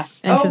you. Laugh.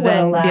 And to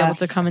then laugh. be able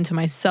to come into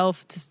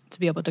myself, to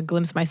be able to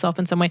glimpse myself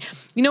in some way.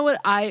 You know what?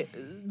 Back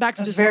to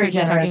That's just very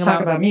generous.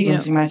 Talk about me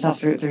glimpsing myself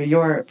through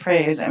your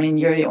praise. I mean,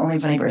 you're the only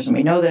funny person.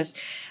 We know this.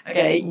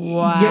 Okay.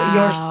 Wow.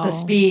 You're the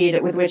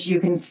speed with which you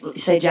can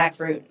say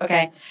jackfruit.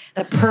 Okay.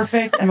 The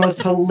perfect and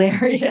most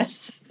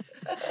hilarious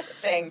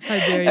thing.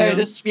 How dare you?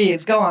 The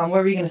speeds. Go on.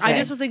 What were you going to say? I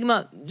just was thinking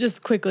about,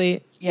 just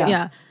quickly.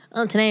 Yeah.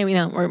 Today,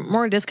 we're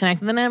more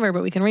disconnected than ever,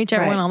 but we can reach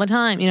everyone all the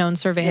time. And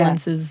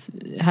surveillance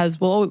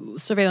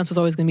surveillance was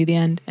always going to be the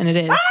end, and it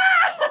is.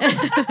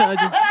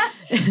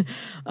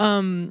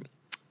 So,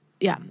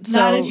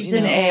 not interested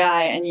in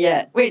AI, and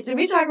yet. Wait, did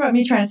we talk about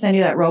me trying to send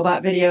you that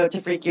robot video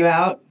to freak you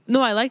out?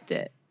 No, I liked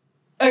it.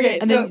 Okay,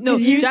 and so then,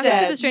 you Jack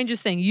said did the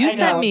strangest thing. You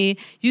sent me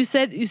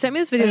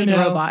this video as a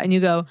robot, and you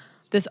go,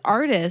 this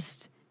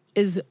artist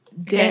is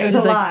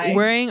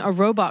wearing a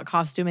robot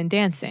costume and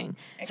dancing.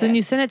 Okay. So then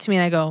you send it to me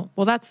and I go,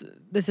 well,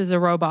 this is a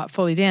robot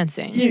fully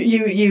dancing.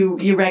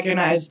 You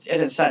recognized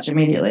it as such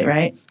immediately,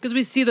 right? Because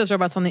we see those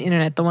robots on the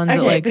internet, the ones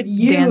that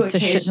dance to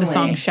the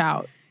song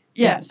Shout.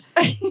 Yes.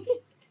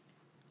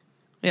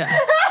 Yeah.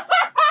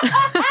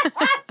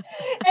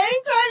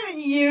 Anytime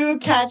you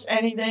catch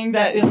anything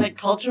that is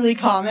culturally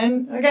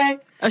common, okay?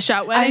 A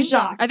shout wedding? I'm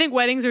shocked. I think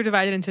weddings are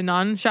divided into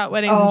non-shout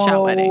weddings and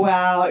shout weddings. Oh,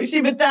 wow. You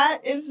see, but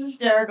that is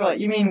hysterical.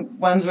 You mean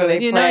ones where they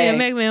play... You know, you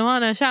make me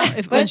want to shout.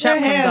 If Put your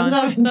hands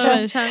up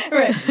and shout.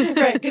 Right.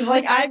 Because,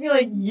 I feel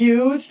like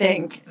you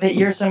think that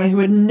you're someone who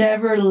would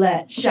never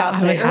let shout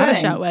I would have a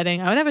shout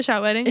wedding. I would have a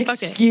shout wedding.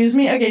 Excuse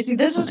me? Okay, see,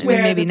 this is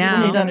where maybe people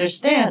need to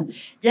understand.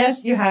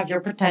 Yes, you have your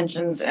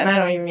pretensions, and I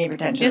don't even need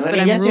pretensions. Yes, but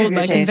I'm ruled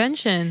by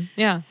convention.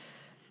 Yeah.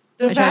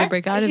 I try to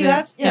break out of it.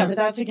 But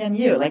that's, again,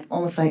 you.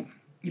 Almost like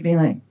you being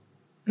like...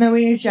 No,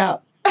 we need to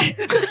shout. Me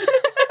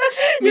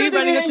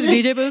running up to the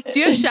DJ booth. Do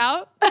you have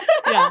shout?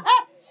 Yeah.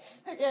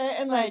 Okay,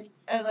 and I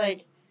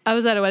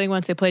was at a wedding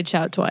once. They played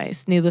Shout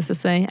twice. Needless to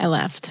say, I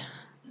left.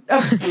 No,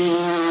 was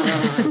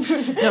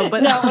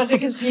it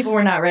because people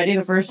were not ready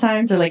the first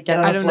time to get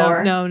on the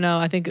floor? No.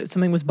 I think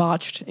something was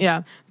botched.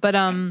 Yeah, but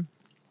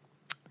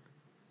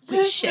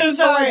shit. I'm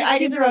sorry, I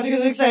interrupted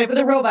because I'm excited. But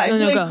the robot, I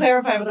just want to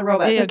clarify with the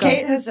robot. So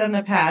Kate has said in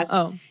the past,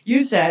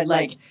 you said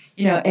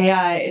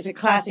AI is a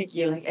classic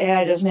you.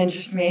 AI doesn't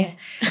interest me.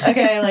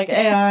 Okay,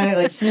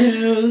 AI,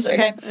 snooze.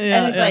 Okay,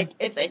 and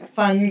it's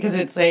fun because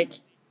it's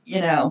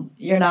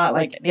you're not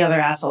like the other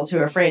assholes who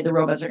are afraid the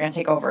robots are going to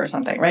take over or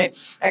something, right?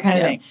 That kind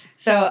of thing.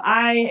 So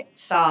I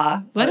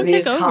saw. Let him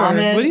take over. What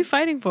are you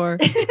fighting for?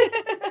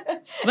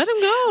 Let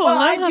him go. Well,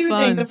 I do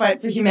think the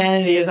fight for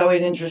humanity is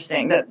always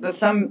interesting. That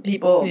some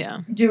people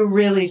do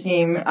really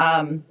seem.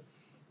 Some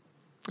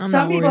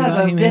people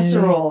have a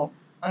visceral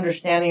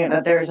understanding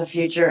that there is a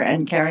future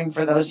and caring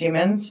for those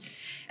humans,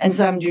 and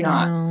some do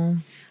not. No.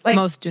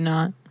 Most do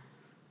not.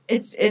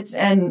 It's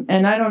and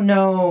I don't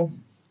know.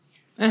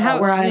 And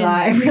where I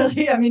lie,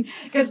 really. I mean,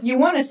 because you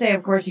want to say,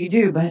 of course you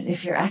do, but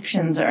if your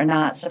actions are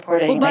not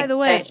supporting. Well, by the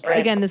way,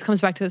 again, this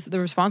comes back to the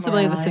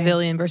responsibility of the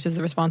civilian versus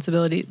the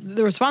responsibility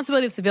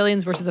of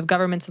civilians versus of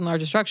governments and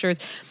larger structures.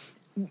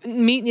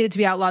 Meat needed to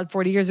be outlawed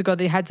 40 years ago.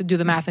 They had to do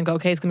the math and go,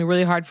 okay, it's going to be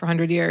really hard for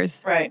 100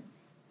 years. Right.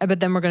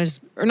 But then we're going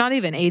to or not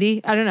even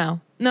 80. I don't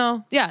know.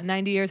 No. Yeah.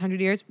 90 years, 100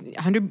 years,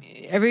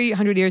 every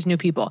 100 years, new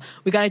people.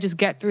 We got to just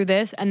get through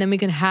this and then we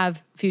can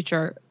have a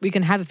future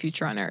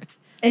on Earth.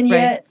 And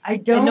yet, I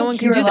don't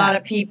hear a lot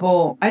of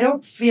people. I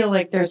don't feel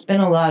like there's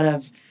been a lot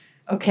of,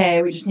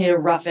 okay, we just need to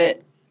rough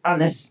it on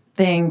this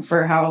thing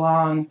for how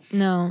long.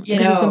 No,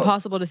 because it's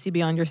impossible to see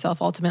beyond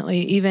yourself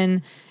ultimately.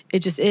 Even, it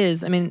just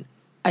is. I mean,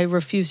 I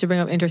refuse to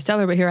bring up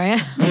Interstellar, but here I am.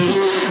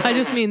 I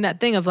just mean that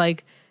thing of I'm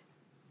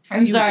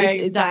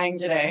sorry, I'm dying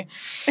today.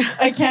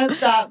 I can't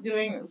stop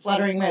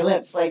fluttering my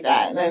lips like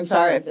that, and I'm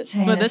sorry if it's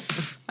hanging.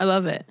 But I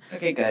love it.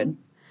 Okay, good.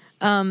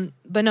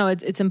 But no,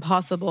 it's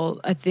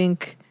impossible. I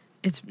think...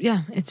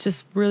 It's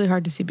just really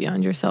hard to see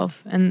beyond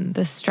yourself, and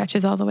this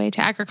stretches all the way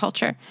to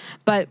agriculture.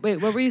 But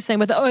wait, what were you saying?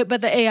 But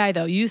the AI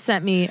though, you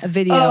sent me a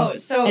video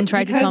and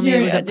tried to tell me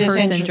it was a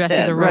person dressed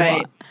as a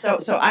robot.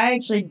 Right. So I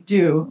actually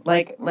do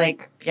like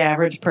the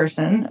average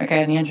person,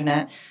 okay, on the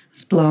internet,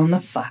 was blown the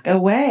fuck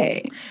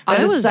away.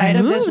 I was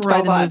moved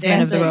by the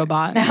movement of the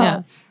robot.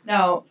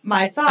 No,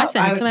 my thought.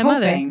 I was hoping.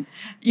 Mother.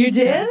 You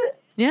did?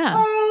 Yeah.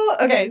 Oh,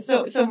 okay.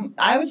 So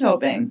I was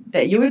hoping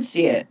that you would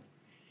see it.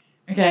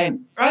 Okay,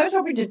 I was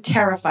hoping to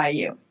terrify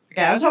you.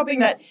 Okay, I was hoping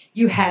that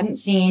you hadn't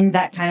seen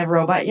that kind of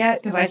robot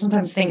yet, because I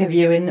sometimes think of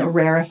you in a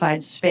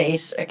rarefied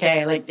space,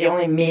 okay, like the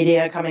only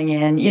media coming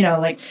in,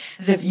 like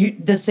as if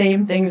the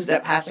same things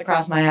that pass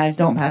across my eyes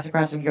don't pass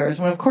across of yours,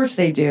 when of course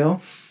they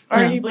do.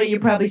 Arguably, you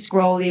probably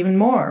scroll even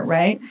more,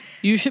 right?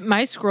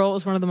 My scroll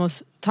is one of the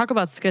most, talk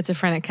about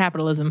schizophrenic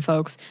capitalism,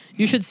 folks.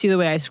 You should see the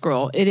way I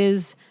scroll. It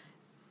is,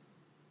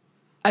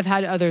 I've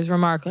had others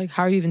remark, like,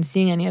 how are you even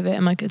seeing any of it?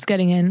 I'm like, it's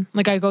getting in.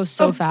 Like, I go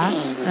so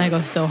fast and I go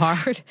so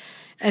hard.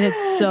 And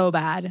it's so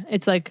bad.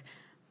 It's like...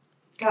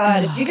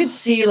 God, if you could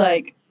see,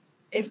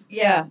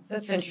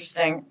 that's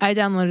interesting. I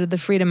downloaded the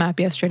Freedom app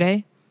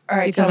yesterday. All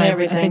right, tell me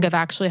everything. I think I've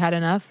actually had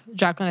enough.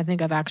 Jacqueline, I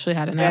think I've actually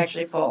had enough. You're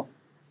actually full.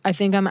 I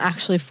think I'm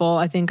actually full.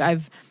 I think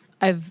I've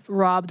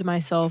robbed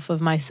myself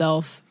of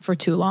myself for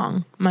too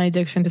long. My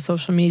addiction to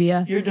social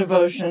media. Your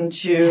devotion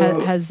to...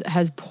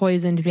 has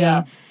poisoned me.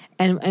 Yeah.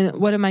 And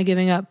what am I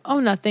giving up?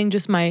 Oh, nothing.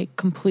 Just my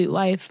complete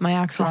life, my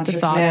access to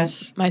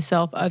thoughts,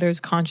 myself,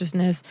 others,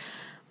 consciousness.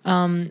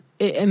 My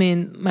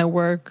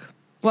work.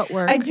 What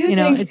work? I do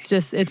think,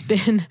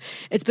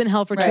 it's been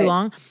hell for too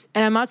long.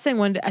 And I'm not saying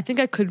one day, I think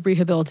I could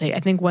rehabilitate. I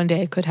think one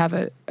day I could have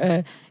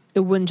it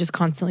wouldn't just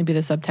constantly be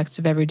the subtext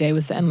of every day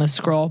was the endless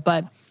scroll,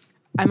 but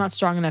I'm not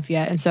strong enough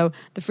yet. And so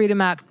the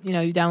Freedom app, you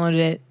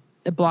downloaded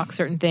it blocks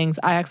certain things.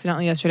 I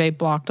accidentally yesterday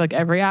blocked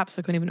every app, so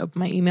I couldn't even open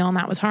my email, and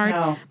that was hard.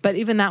 No. But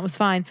even that was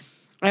fine.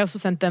 I also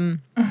sent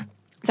them,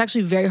 it's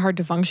actually very hard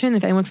to function.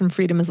 If anyone from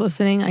Freedom is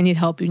listening, I need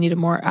help. You need a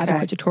more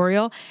adequate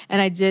tutorial.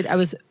 And I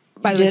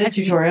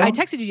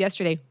texted you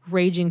yesterday,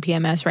 raging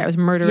PMS, right? I was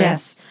murderous.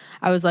 Yes.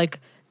 I was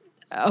like,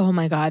 oh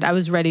my God, I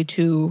was ready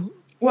to...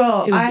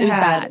 Well, it was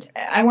bad.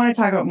 I want to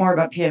talk more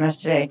about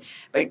PMS today,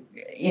 but,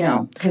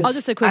 because I'll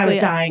just say quickly, I was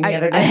dying the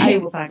other day.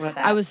 We'll talk about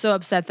that. I was so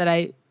upset that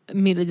I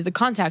immediately did the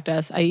contact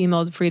us. I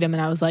emailed Freedom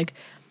and I was like,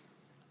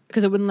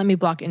 because it wouldn't let me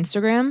block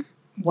Instagram.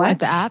 What? At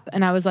the app.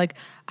 And I was like,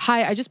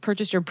 hi, I just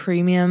purchased your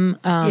premium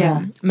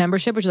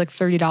membership, which is like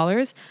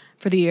 $30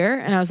 for the year.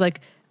 And I was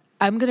like,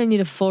 I'm going to need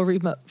a full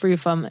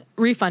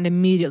refund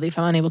immediately if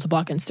I'm unable to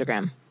block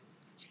Instagram.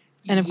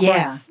 And of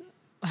course,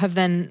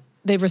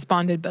 they've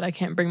responded, but I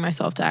can't bring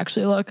myself to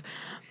actually look.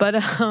 But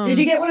did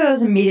you get one of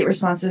those immediate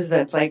responses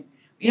that's like,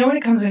 when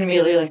it comes in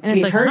immediately, like,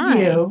 we've heard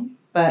hi. You,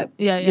 but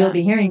you'll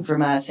be hearing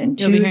from us in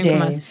 2 days.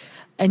 From us.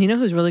 And you know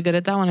who's really good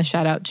at that? I want to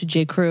shout out to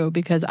J. Crew,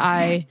 because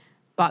I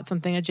bought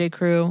something at J.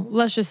 Crew.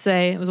 Let's just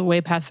say it was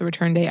way past the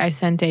return date. I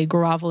sent a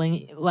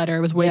groveling letter.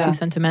 It was way too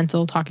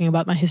sentimental, talking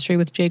about my history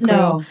with J. Crew.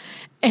 No.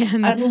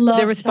 And I'd love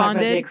they to responded.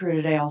 talk about J. Crew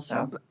today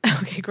also.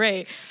 Okay,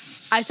 great.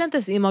 I sent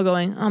this email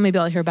going, maybe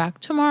I'll hear back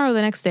tomorrow or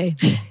the next day.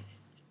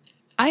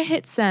 I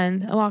hit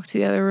send. I walk to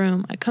the other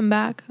room. I come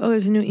back. Oh,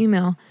 there's a new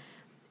email.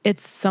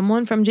 It's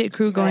someone from J.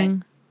 Crew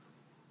going,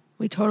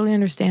 we totally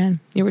understand.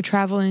 You were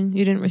traveling.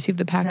 You didn't receive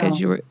the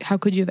package. No. How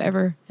could you have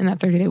ever, in that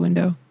 30-day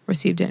window,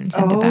 received it and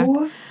sent it back?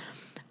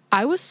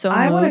 I was so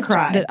moved want to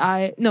cry. That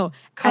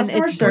Customer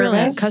and it's service.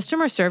 Brilliant.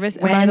 Customer service.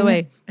 And by the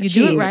way, you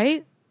do it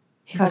right.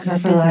 Customer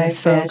it's for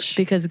business, life, folks. bitch.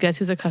 Because guess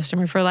who's a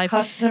customer for life?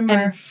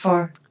 Customer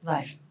for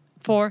life.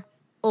 For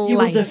life. You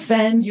will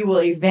defend, you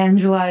will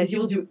evangelize, you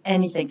will do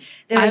anything.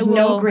 There's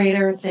no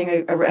greater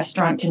thing a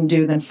restaurant can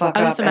do than fuck up.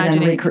 I was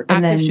imagining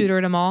active shooter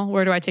at a mall.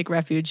 Where do I take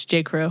refuge?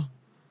 J. Crew.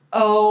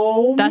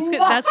 Oh, that's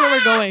where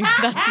we're going.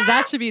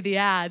 That should be the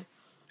ad.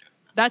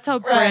 That's how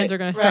brands are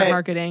going to start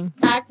marketing.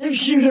 Active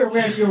shooter,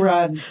 where do you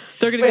run?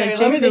 They're going to be like,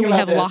 J. Crew, we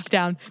have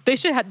lockdown. They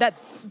should have that.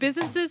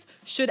 Businesses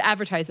should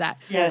advertise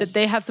that. Yes. That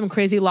they have some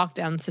crazy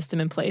lockdown system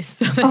in place.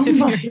 So oh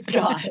my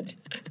God.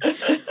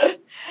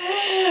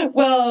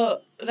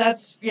 Well,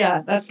 that's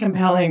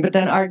compelling. But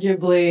then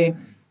arguably,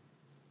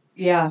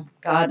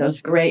 God,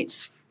 those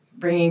greats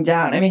bringing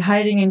down. I mean,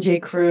 hiding in J.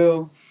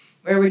 Crew.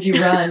 Where would you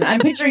run? I'm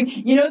picturing,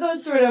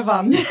 those sort of,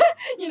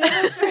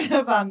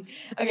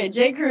 okay,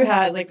 J. Crew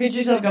has, picture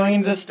yourself going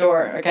into the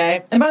store,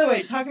 okay? And by the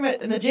way, talking about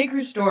the J.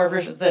 Crew store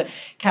versus the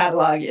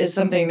catalog is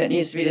something that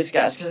needs to be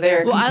discussed, because they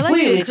are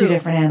completely two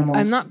different animals.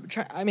 I'm not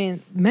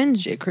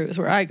men's J. Crew is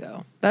where I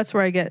go. That's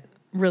where I get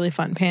really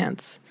fun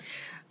pants.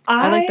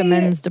 I like the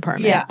men's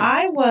department. Yeah,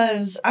 I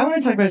want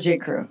to talk about J.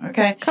 Crew,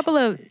 okay?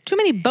 Too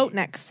many boat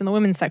necks in the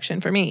women's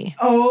section for me.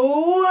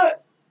 Oh,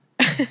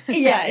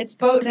 yeah, it's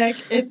boat neck.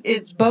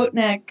 It's boat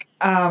neck.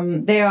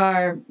 There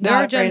are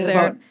gems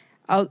there.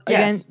 I'll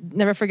again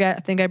never forget.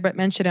 I think I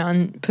mentioned it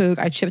on Poog.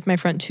 I chipped my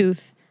front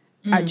tooth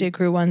at J.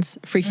 Crew once,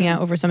 freaking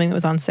out over something that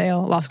was on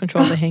sale. Lost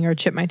control of the hanger,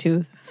 chipped my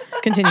tooth.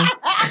 Continue.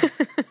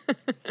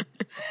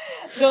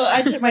 Well,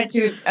 I chipped my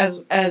tooth,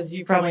 as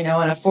you probably know,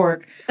 on a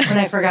fork when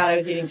I forgot I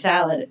was eating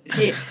salad.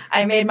 See,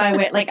 I made my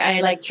way,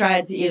 I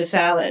tried to eat a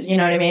salad, you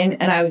know what I mean?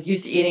 And I was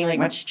used to eating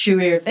much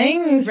chewier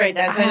things right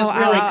then, so I just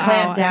really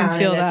clamped down. I can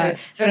feel that.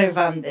 Sort of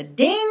the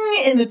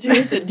ding in the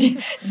tooth, the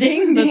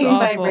ding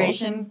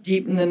vibration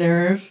deep in the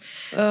nerve.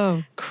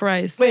 Oh,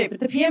 Christ. Wait, but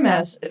the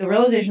PMS, the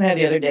realization I had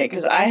the other day,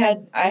 because I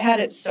had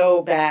it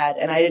so bad,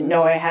 and I didn't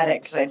know I had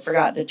it because I'd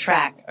forgot to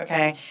track,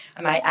 okay,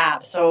 on my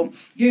app. So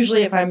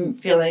usually if I'm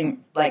feeling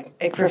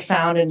a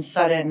profound and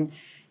sudden,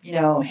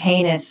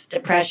 heinous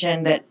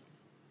depression that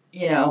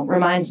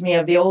reminds me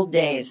of the old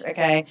days.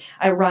 Okay.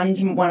 I run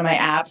to one of my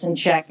apps and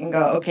check and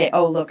go, okay,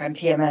 oh, look, I'm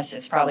PMS.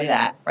 It's probably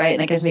that. Right.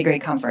 And it gives me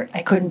great comfort.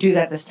 I couldn't do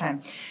that this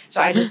time.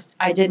 So I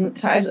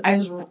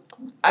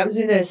was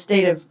in a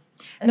state of,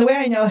 and the way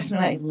I know is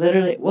when I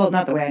literally, well,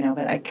 not the way I know,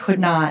 but I could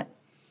not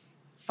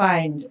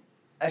find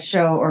a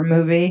show or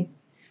movie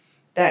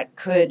that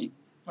could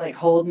like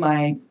hold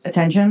my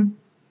attention.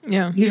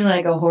 Yeah. Usually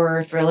I go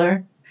horror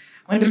thriller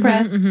when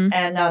depressed,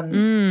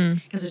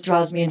 and because it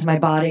draws me into my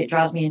body, it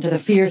draws me into the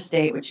fear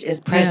state, which is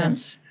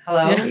presence.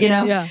 Hello,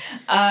 Yeah.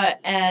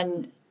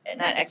 And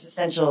not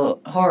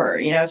existential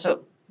horror,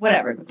 So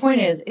whatever. The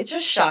point is, it's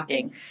just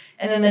shocking.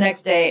 And then the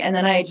next day, and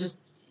then I just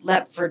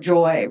leapt for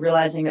joy,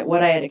 realizing that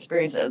what I had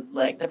experienced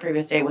like the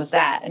previous day was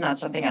that, and not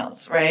something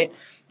else, right?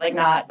 Like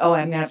not,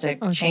 I'm gonna have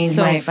to change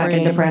my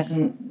fucking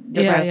depression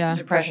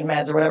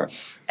meds or whatever.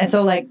 And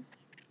so like,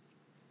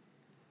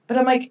 but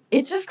I'm like,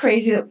 it's just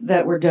crazy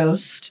that we're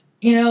dosed.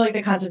 Like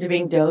the concept of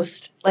being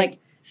dosed, like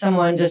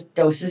someone just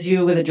doses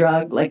you with a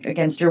drug, like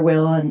against your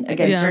will and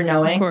against your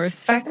knowing. Of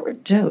course. The fact that we're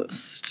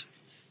dosed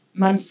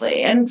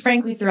monthly and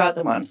frankly throughout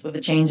the month with the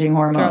changing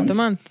hormones. Throughout the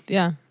month,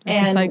 yeah.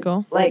 It's a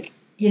cycle. Like,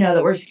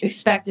 that we're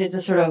expected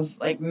to sort of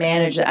like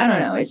manage it. I don't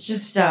know. It's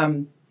just,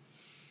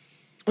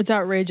 it's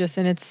outrageous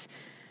and it's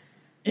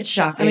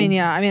shocking.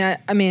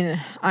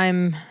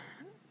 I'm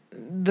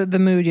the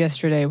mood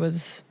yesterday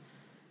was.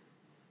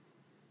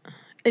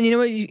 And you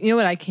know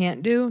what I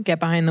can't do? Get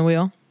behind the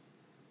wheel.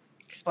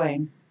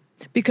 Explain.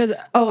 Because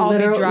I'll be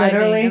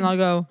driving and I'll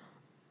go,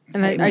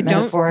 and I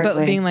don't,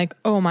 but being like,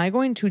 am I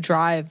going to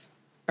drive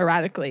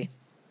erratically?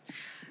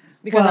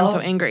 Because I'm so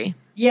angry.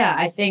 Yeah,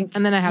 I think.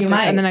 And then I have to,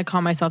 and then I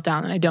calm myself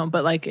down and I don't.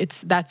 But like,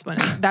 that's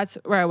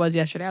where I was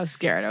yesterday. I was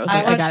scared. I was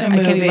like, I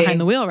can't be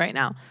behind the wheel right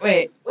now.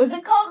 Wait, was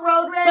it called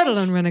Road Rage? Let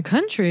alone run a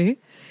country.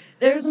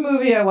 There's a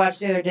movie I watched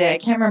the other day. I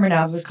can't remember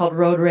now if it was called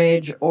Road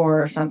Rage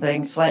or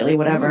something slightly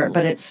whatever,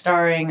 but it's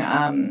starring,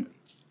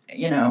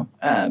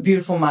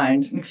 Beautiful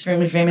Mind, an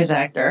extremely famous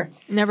actor.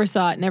 Never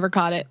saw it. Never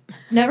caught it.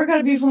 Never got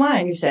a Beautiful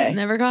Mind, you say?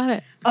 Never got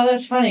it. Oh,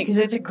 that's funny because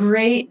it's a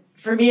great,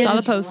 for me,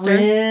 it just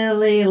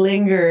really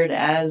lingered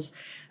as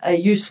a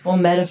useful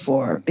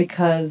metaphor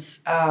because...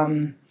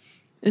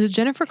 is it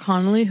Jennifer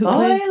Connelly who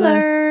spoiler! Plays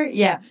the...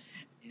 Yeah.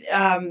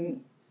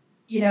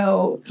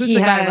 Who's the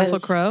guy, Russell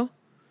Crowe?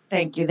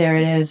 Thank you. There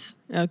it is.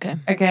 Okay.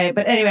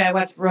 But anyway, I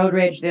watched Road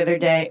Rage the other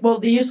day. Well,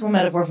 the useful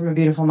metaphor from A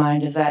Beautiful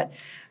Mind is that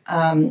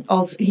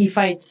also he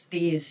fights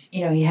these,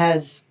 he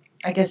has,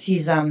 I guess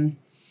he's, I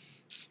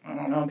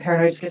don't know,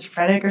 paranoid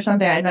schizophrenic or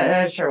something. I'm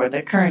not sure what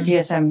the current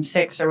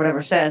DSM-6 or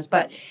whatever says,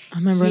 but I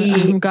remember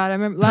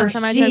last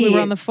time I checked, we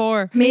were on the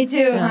 4. Me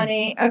too,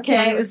 honey.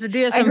 Okay. It was the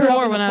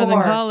DSM-4 when I was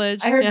in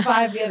college. I heard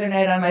 5 the other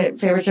night on my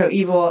favorite show,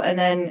 Evil, and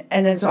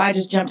then so I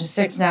just jumped to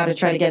 6 now to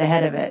try to get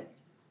ahead of it.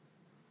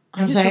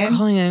 I'm just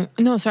recalling an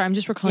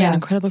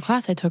incredible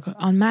class I took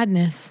on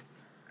madness.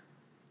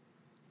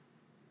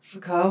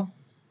 Foucault?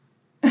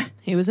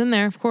 He was in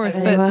there, of course,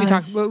 but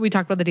we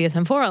talked about the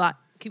DSM-4 a lot.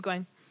 Keep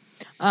going.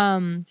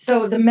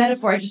 So the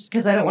metaphor,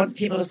 because I don't want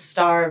people to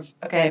starve,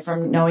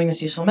 from knowing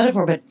this useful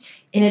metaphor, but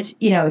in it,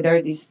 there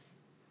are these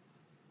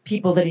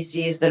people that he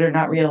sees that are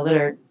not real, that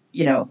are,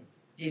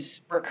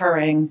 these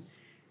recurring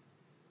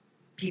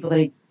people that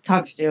he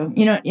talks to.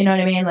 You know what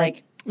I mean?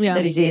 Like,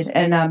 that he sees.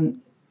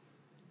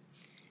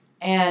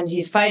 And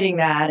he's fighting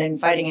that and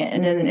fighting it.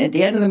 And then at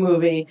the end of the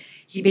movie,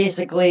 he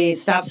basically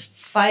stops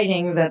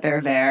fighting that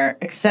they're there,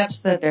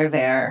 accepts that they're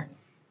there.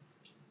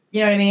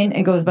 You know what I mean?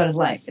 And goes about his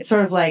life. It's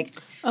sort of like,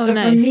 for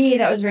me,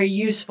 that was very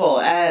useful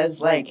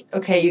as like,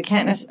 you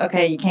can't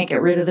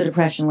get rid of the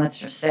depression, let's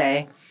just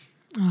say.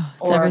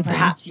 Or everything.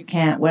 Perhaps you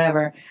can't,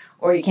 whatever.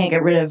 Or you can't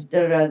get rid of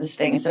this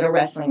thing instead of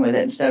wrestling with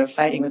it, instead of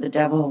fighting with the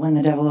devil when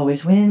the devil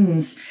always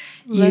wins.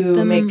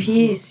 You make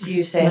peace.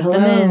 You say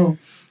hello.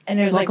 And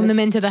there's welcome them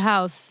into the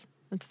house.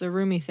 That's the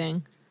roomy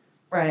thing.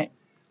 Right.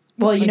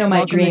 Well,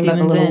 my dream about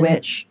the little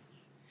witch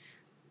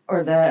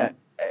or the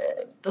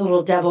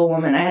little devil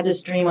woman. I had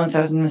this dream once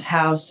I was in this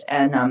house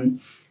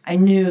and I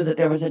knew that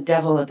there was a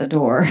devil at the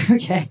door,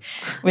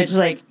 Which,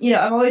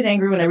 I'm always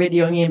angry when I read the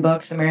Jungian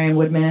books, the Marion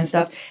Woodman and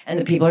stuff, and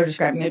the people are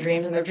describing their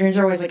dreams, and their dreams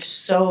are always,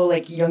 so,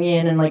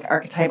 Jungian and,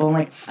 archetypal,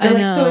 and,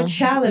 they're so a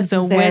chalice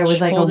is there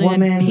with, a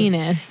woman's...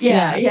 penis.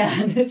 Yeah.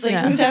 And it's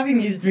who's having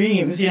these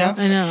dreams, I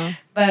know.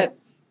 But...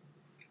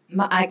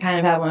 I kind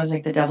of had one. I was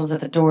like, the devil's at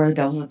the door,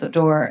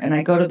 and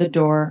I go to the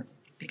door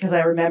because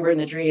I remember in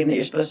the dream that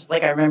you're supposed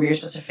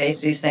to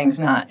face these things,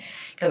 not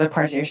because they're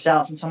parts of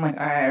yourself. And so I'm like,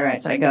 all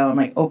right. So I go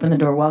and open the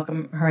door,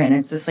 welcome her in.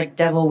 It's this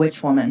devil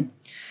witch woman,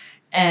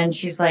 and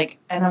she's like,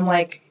 and I'm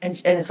like,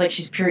 and it's like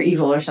she's pure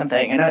evil or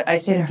something. And I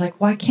say to her,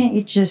 why can't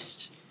you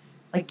just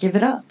give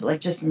it up,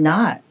 just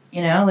not,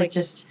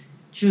 just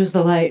choose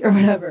the light or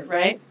whatever,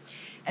 right?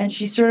 And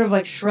she sort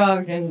of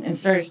shrugged and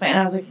started explaining.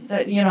 And I was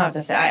like, you don't have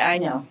to say, I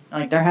know.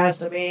 There has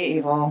to be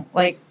evil.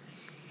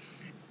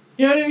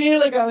 You know what I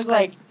mean? I was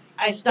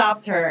I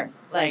stopped her.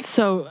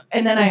 So,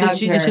 and then I hugged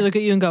her. Did she look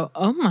at you and go,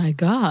 oh my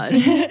God?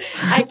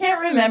 I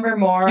can't remember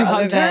more you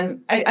other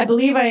than, I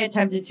believe I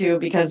attempted to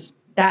because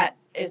that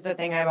is the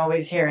thing I'm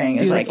always hearing.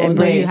 Is Beautiful. like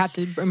embrace. You have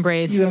to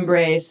embrace. You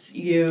embrace.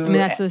 You. I mean,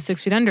 that's the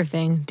 6 Feet Under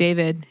thing.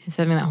 David is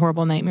having that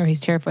horrible nightmare. He's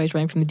terrified. He's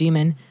running from the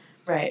demon.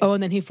 Right. Oh,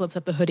 and then he flips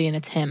up the hoodie and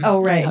it's him.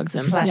 Oh, right. And he hugs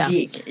him.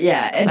 Classique.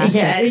 Yeah. And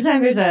yeah,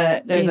 anytime there's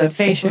a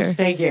faceless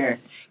figure,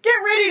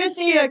 get ready to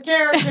see a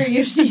character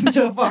you've seen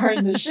so far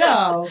in the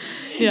show.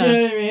 Yeah. You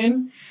know what I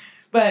mean?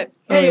 But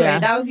anyway,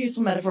 that was a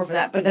useful metaphor for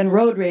that. But then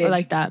Road Rage. I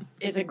like that.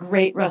 It's a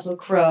great Russell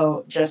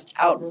Crowe, just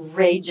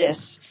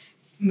outrageous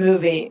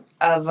movie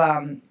of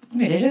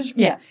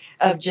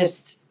of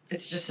just,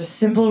 it's just a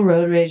simple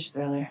road rage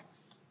thriller.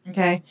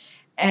 Okay.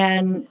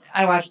 And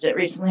I watched it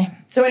recently.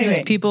 So anyway.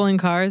 Just people in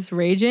cars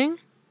raging?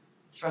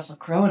 It's Russell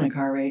Crowe in a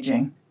car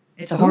raging.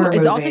 It's a horror movie.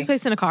 It all takes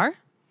place in a car?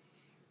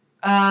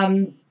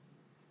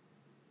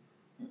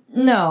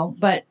 No,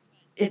 but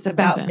it's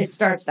about, it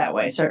starts that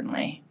way,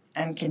 certainly,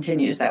 and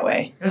continues that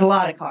way. There's a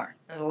lot of car.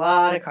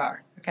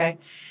 Okay.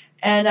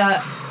 And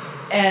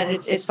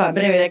it's fun.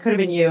 But anyway, that could have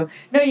been you.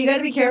 No, you got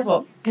to be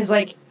careful. Because,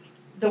 like,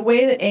 the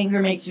way that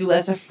anger makes you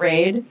less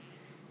afraid,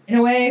 in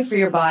a way, for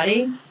your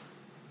body.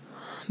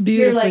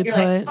 Beautifully you're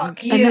put. like,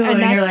 fuck you.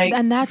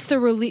 And that's the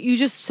relief. You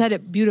just said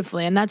it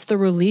beautifully. And that's the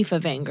relief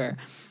of anger.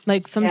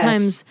 Like,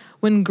 sometimes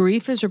when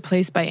grief is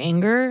replaced by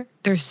anger,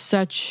 there's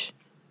such...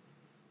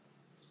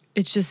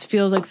 It just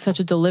feels like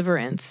such a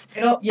deliverance.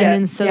 And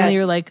then suddenly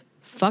you're like,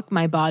 fuck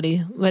my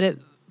body. Let it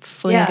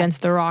fling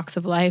against the rocks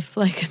of life.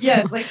 Like, it's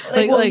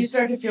you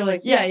start to feel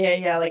like,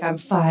 like I'm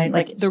fine.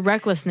 Like the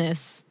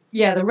recklessness.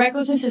 Yeah, the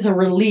recklessness is a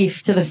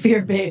relief to the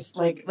fear-based,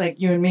 like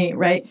you and me,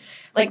 right?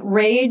 Like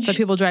rage. But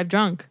people drive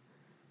drunk.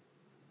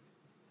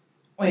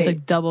 Wait. It's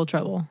like double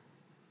trouble.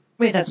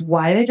 Wait, that's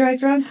why they drive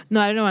drunk?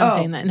 No, I don't know why I'm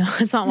saying that. No,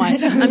 that's not why.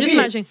 I'm just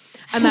imagining.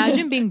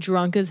 Imagine being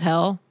drunk as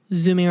hell,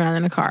 zooming around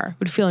in a car.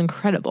 Would feel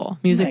incredible.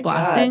 Music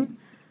blasting. God.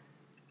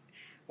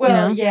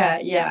 Well,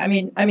 yeah. I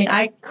mean,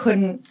 I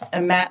couldn't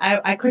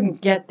I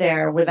couldn't get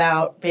there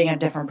without being a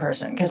different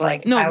person because, I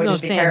would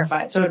just be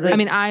terrified. So,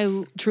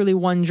 I truly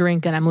one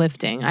drink and I'm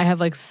lifting. I have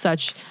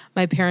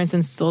my parents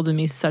instilled in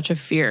me such a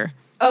fear.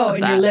 Oh,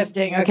 and you're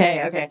lifting.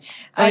 Okay.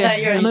 I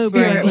thought your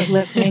spirit was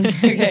lifting.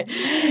 Okay,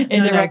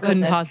 I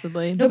couldn't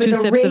possibly. No, 2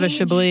 sips of a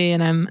Chablis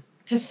and I'm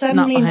to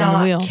suddenly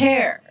not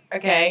care.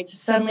 Okay, to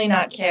suddenly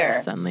not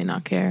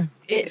care.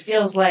 It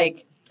feels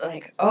like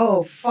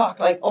oh fuck,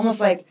 like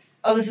almost like.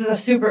 Oh, this is a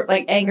super,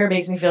 anger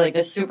makes me feel like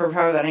this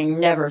superpower that I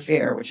never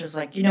fear, which is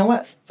like, you know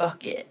what?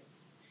 Fuck it.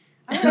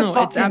 I'm going to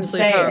fucking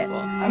say powerful.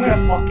 it. I'm going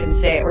to fucking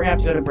say it. We're going to have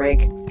to go to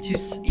break.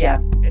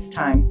 It's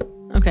time.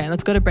 Okay,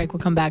 let's go to break. We'll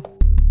come back.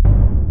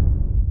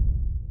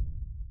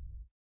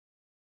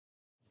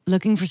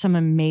 Looking for some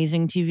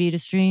amazing TV to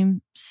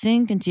stream?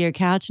 Sink into your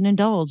couch and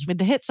indulge with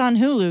the hits on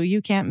Hulu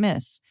you can't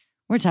miss.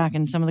 We're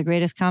talking some of the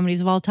greatest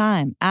comedies of all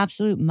time,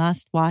 absolute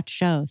must-watch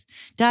shows.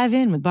 Dive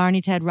in with Barney,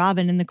 Ted,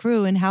 Robin, and the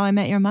crew in How I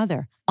Met Your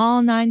Mother.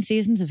 All 9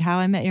 seasons of How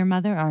I Met Your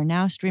Mother are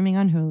now streaming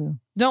on Hulu.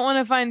 Don't want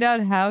to find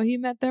out how he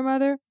met their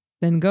mother?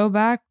 Then go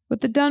back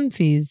with the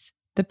Dunphys,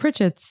 the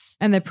Pritchetts,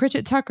 and the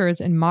Pritchett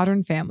Tuckers in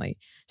Modern Family.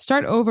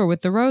 Start over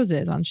with the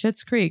Roses on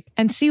Schitt's Creek.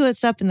 And see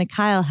what's up in the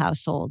Kyle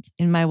household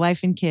in My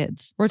Wife and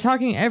Kids. We're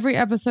talking every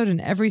episode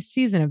and every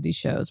season of these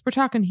shows. We're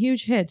talking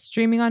huge hits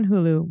streaming on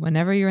Hulu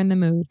whenever you're in the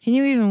mood. Can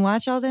you even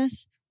watch all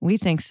this? We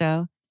think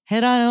so.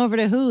 Head on over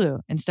to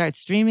Hulu and start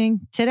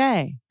streaming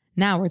today.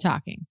 Now we're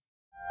talking.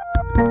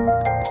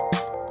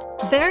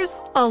 There's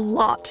a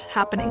lot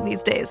happening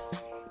these days.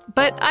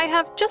 But I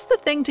have just the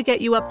thing to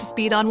get you up to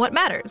speed on what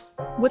matters,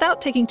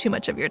 without taking too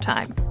much of your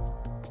time.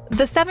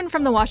 The 7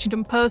 from the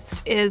Washington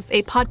Post is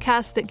a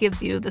podcast that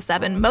gives you the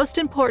 7 most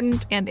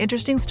important and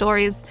interesting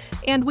stories,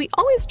 and we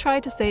always try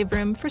to save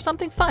room for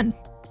something fun.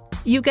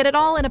 You get it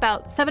all in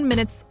about 7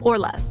 minutes or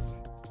less.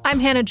 I'm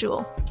Hannah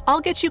Jewell.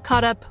 I'll get you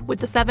caught up with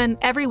the 7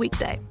 every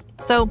weekday.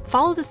 So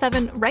follow the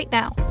 7 right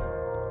now.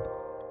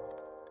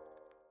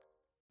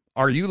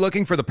 Are you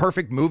looking for the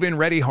perfect move-in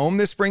ready home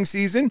this spring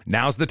season?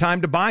 Now's the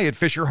time to buy at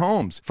Fisher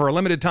Homes. For a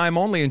limited time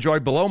only, enjoy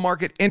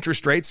below-market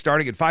interest rates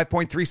starting at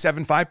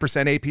 5.375%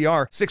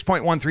 APR,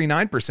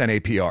 6.139%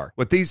 APR.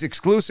 With these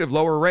exclusive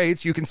lower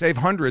rates, you can save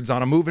hundreds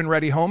on a move-in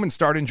ready home and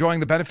start enjoying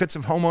the benefits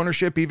of home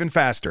ownership even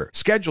faster.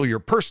 Schedule your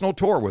personal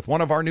tour with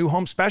one of our new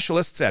home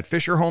specialists at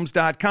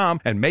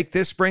FisherHomes.com and make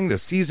this spring the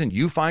season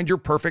you find your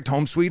perfect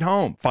home sweet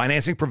home.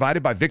 Financing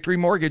provided by Victory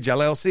Mortgage,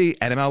 LLC,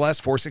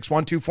 NMLS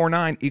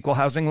 461249, Equal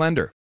Housing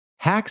Lender.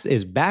 Hacks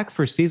is back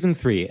for season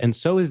 3, and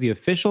so is the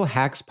official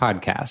Hacks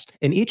podcast.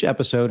 In each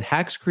episode,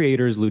 Hacks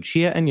creators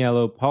Lucia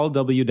Aniello, Paul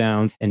W.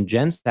 Downs, and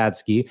Jen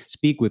Statsky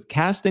speak with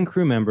cast and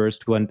crew members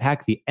to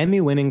unpack the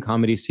Emmy-winning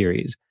comedy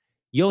series.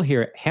 You'll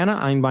hear Hannah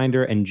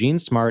Einbinder and Jean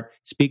Smart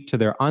speak to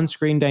their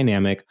on-screen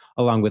dynamic,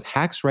 along with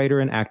Hacks writer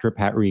and actor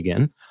Pat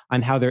Regan,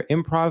 on how their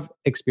improv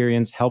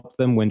experience helped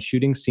them when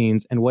shooting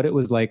scenes and what it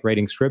was like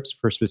writing scripts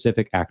for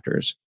specific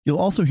actors. You'll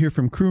also hear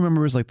from crew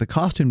members like the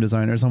costume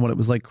designers on what it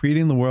was like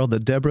creating the world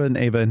that Deborah and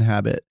Ava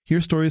inhabit.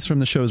 Hear stories from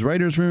the show's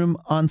writer's room,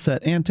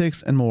 on-set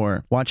antics, and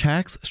more. Watch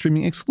Hacks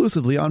streaming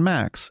exclusively on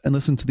Max, and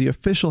listen to the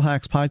official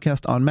Hacks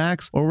podcast on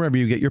Max or wherever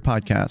you get your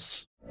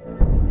podcasts.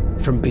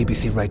 From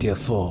BBC Radio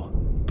 4.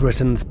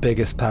 Britain's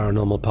biggest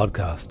paranormal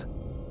podcast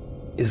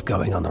is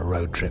going on a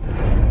road trip.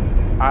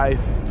 I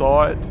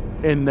thought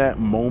in that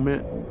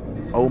moment,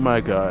 oh my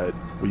God,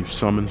 we've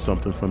summoned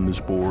something from this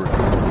board.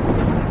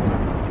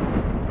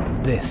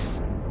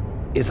 This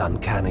is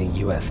Uncanny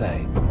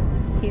USA.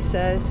 He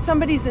says,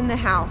 somebody's in the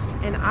house,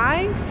 and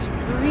I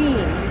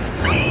screamed.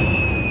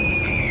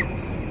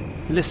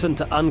 Listen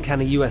to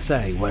Uncanny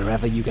USA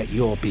wherever you get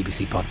your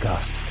BBC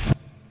podcasts,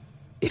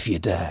 if you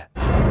dare.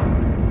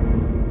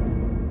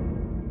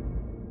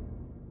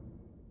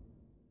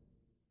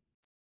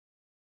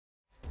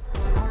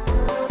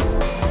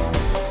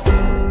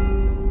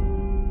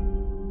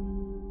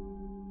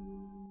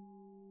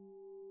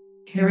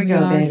 Here we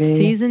go, baby.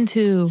 Season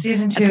 2.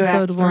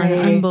 Episode 1.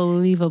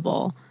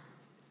 Unbelievable.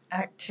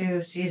 Act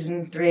 2,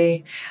 Season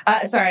 3.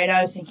 Sorry,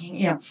 I was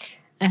thinking,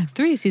 Act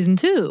 3, Season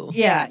 2.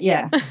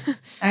 Yeah.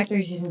 Act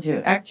 3, Season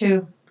 2. Act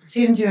 2,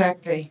 Season 2,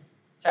 Act 3.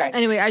 Sorry.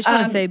 Anyway, I just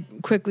want to say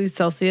quickly,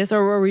 Celsius,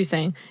 or what were you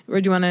saying? Or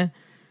do you want to...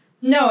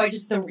 No,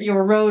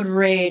 your road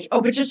rage.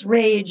 Oh, but just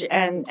rage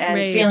and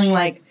rage. Feeling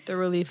like... The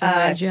relief of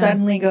rage,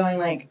 suddenly going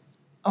like,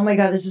 oh my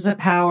God, this is a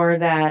power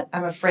that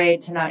I'm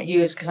afraid to not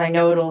use because I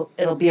know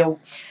it'll be a...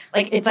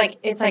 It's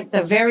like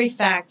the very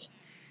fact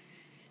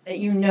that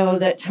you know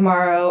that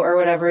tomorrow or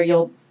whatever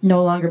you'll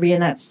no longer be in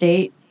that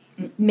state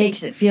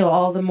makes it feel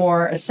all the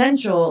more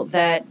essential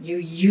that you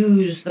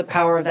use the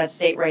power of that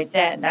state right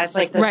then. That's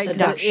like the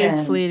seduction. It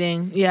is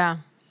fleeting. Yeah.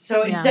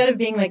 So instead of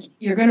being like,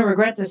 you're going to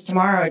regret this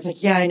tomorrow, it's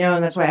like, yeah, I know,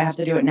 and that's why I have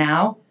to do it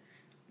now.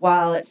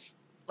 While it's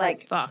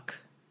like... Fuck.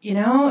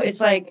 It's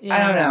like, I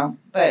don't know.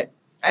 But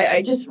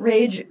I just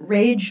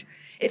rage.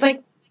 It's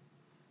like...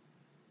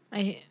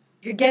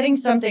 You're getting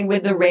something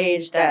with the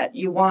rage that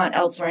you want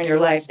elsewhere in your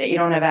life that you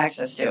don't have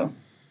access to.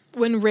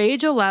 When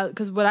rage allows...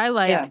 Because what I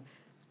like...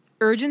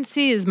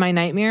 Urgency is my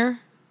nightmare.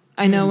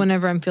 I know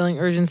whenever I'm feeling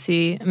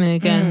urgency... I mean,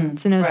 again,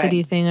 it's an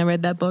OCD thing. I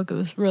read that book. It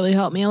was really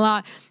helped me a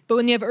lot. But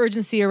when you have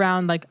urgency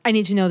around, like, I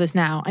need to know this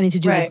now. I need to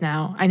do this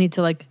now. I need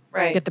to, like,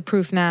 get the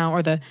proof now.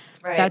 Or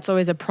that's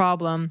always a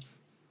problem.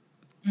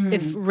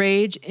 If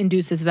rage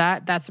induces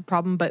that, that's a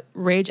problem. But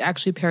rage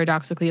actually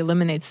paradoxically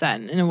eliminates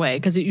that in a way.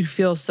 Because you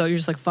feel so... You're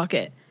just like, fuck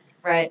it.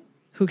 Right.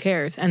 Who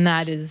cares? And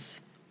that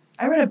is...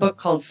 I read a book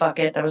called Fuck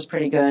It. That was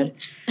pretty good.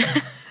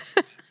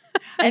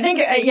 I think,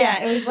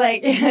 it was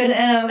like, and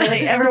I was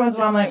like, every once in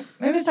a while, I'm like,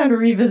 maybe it's time to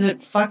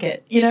revisit Fuck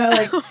It.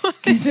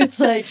 Because it's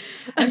like,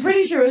 I'm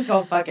pretty sure it was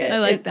called Fuck It. I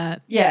like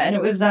that. Yeah, and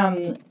it was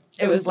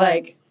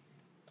like,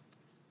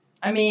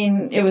 I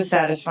mean, it was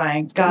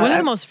satisfying. God, one of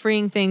the most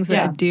freeing things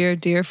that a dear,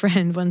 dear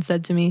friend once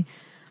said to me,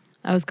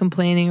 I was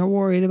complaining or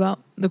worried about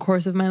the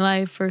course of my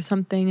life or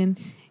something, and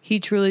he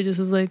truly just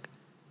was like,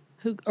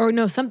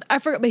 I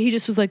forgot, but he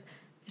just was like,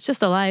 it's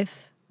just a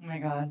life. Oh my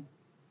God.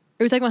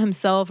 We were talking about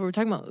himself, or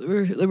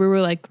we were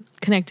like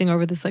connecting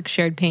over this like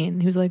shared pain.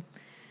 He was like,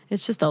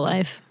 it's just a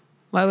life.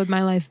 Why would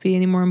my life be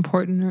any more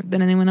important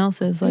than anyone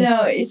else's? Like,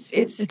 no, it's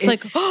like,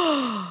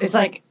 it's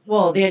like,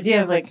 well, the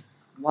idea of like,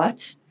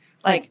 what?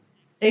 Like,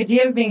 the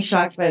idea of being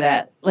shocked by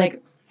that,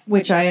 like,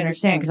 which I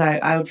understand because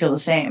I would feel the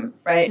same,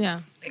 right?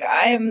 Yeah. Like,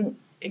 I am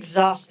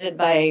exhausted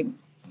by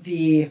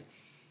the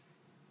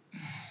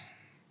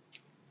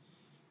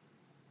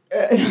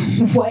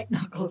white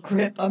knuckle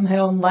grip on my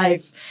own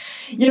life.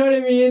 You know what I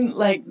mean?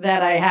 Like,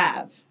 that I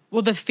have.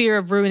 Well, the fear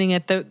of ruining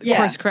it, the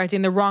course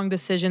correcting, the wrong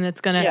decision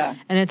that's going to,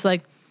 and it's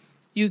like,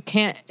 you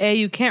can't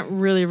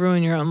really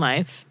ruin your own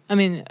life. I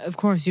mean, of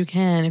course you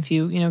can if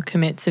you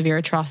commit severe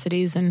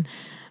atrocities and,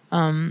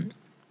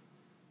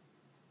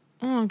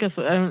 I guess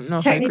I don't know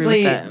if I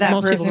agree with that.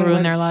 Most people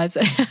ruin their lives.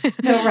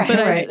 No, right, but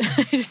right.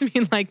 I just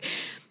mean like,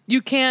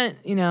 you can't,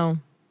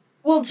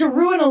 Well, to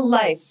ruin a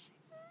life,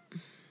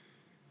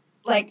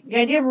 like, the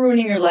idea of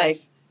ruining your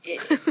life,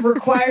 it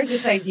requires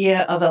this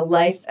idea of a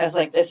life as,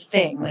 like, this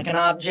thing, like an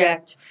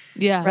object.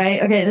 Yeah.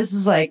 Right? Okay, this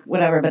is, like,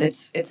 whatever, but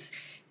it's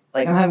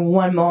like, I'm having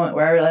one moment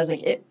where I realized,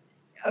 like,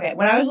 okay,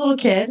 when I was a little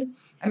kid,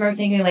 I remember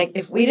thinking, like,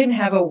 if we didn't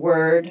have a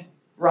word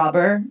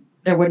robber,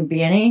 there wouldn't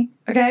be any,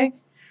 okay?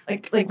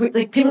 Like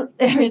people,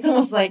 I mean, it's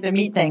almost like the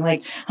meat thing,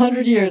 like,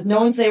 100 years, no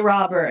one say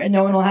robber, and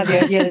no one will have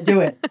the idea to do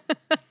it.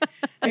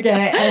 Okay,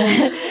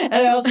 and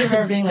I also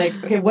remember being like,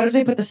 okay, what if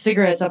they put the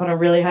cigarettes up on a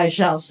really high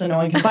shelf so no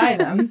one can buy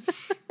them?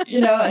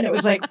 And it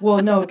was like,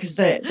 well, no, because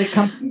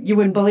you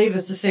wouldn't believe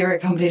this, the cigarette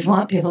companies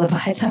want people to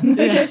buy them.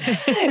 Yeah.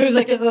 It was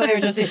like as though they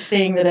were just this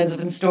thing that ends up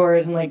in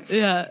stores and like,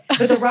 But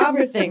the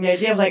robber thing, the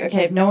idea of like,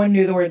 okay, if no one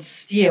knew the word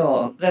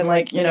steal, then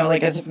like,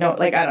 like as if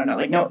I don't know,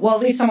 like no, well,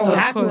 at least someone would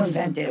have to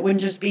invent it. It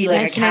wouldn't just be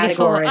like a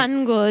category.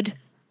 Ungood.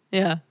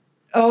 Yeah.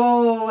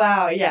 Oh,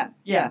 wow. Yeah.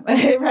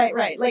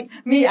 right. Like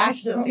me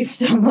accidentally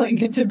stumbling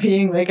into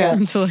being like a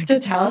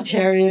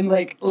totalitarian,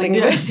 like,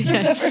 linguist.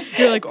 Yeah.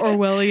 You're like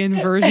Orwellian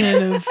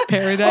version of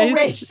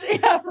paradise.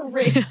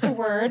 Erase the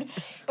word.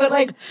 But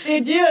like the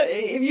idea,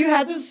 if you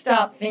had to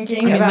stop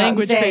thinking about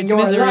language creates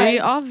misery.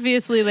 Life,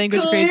 obviously,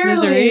 language creates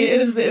misery. It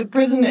is the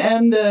prison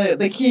and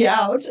the key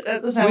out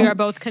at the same. We are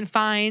both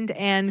confined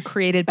and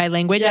created by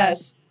language.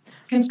 Yes.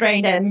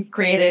 constrained and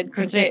created.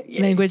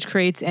 Language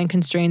creates and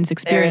constrains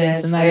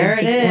experience, and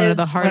that is one of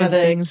the hardest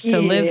things to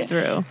live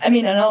through. I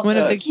mean, and also one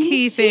of the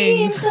key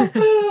things. Of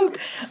food.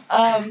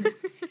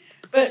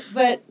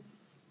 But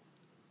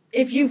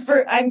if you,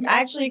 I'm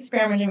actually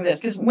experimenting with this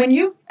because when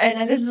you,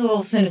 and this is a little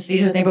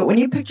synesthesia thing, but when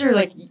you picture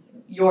like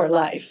your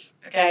life,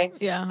 okay,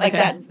 like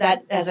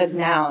that as a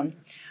noun.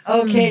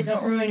 Okay,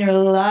 don't ruin your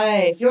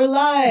life. Your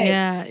life.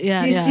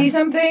 Yeah. Do you see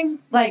something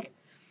like?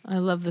 I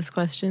love this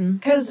question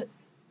because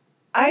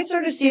I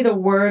sort of see the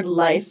word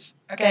life.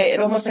 Okay, it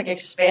almost like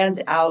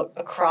expands out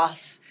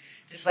across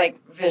this like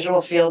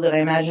visual field that I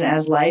imagine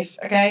as life.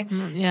 Okay.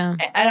 Yeah.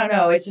 I don't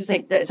know. It's just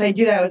like so I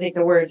do that with like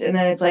the words, and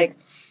then it's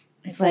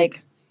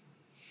like,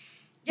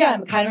 yeah,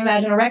 I'm kind of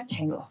imagine a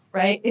rectangle,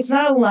 right? It's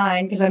not a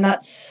line because I'm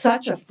not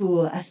such a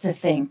fool as to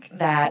think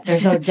that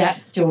there's no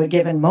depth to a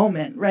given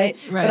moment, right?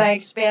 But I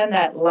expand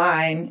that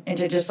line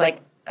into just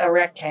like a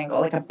rectangle,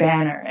 like a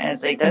banner, and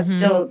it's like that's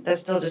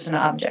still just an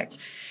object.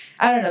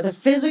 I don't know, the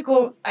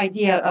physical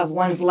idea of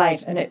one's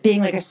life and it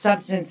being like a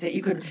substance that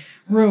you could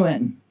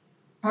ruin.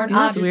 Or an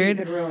object weird.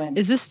 You could ruin.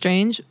 Is this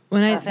strange?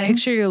 When I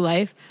picture your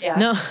life,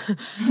 no,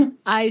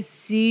 I'm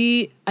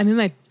in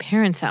my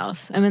parents'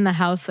 house. I'm in the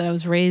house that I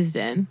was raised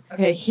in.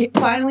 Okay,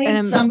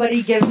 finally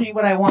somebody gives me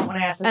what I want when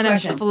I ask this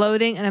question.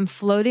 I'm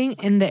floating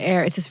in the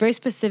air. It's just very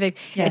specific.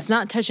 Yes. It's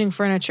not touching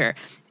furniture.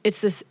 It's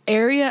this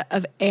area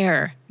of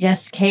air.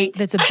 Yes, Kate.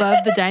 That's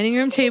above the dining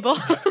room table.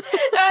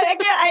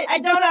 I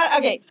don't know.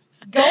 Okay,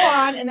 go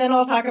on, and then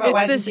I'll talk about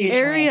why this huge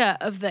area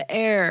of the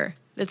air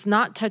that's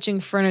not touching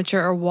furniture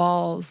or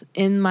walls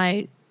in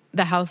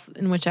the house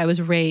in which I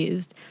was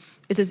raised.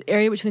 It's this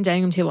area between the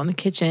dining room table and the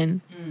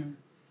kitchen.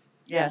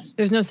 Yes.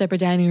 There's no separate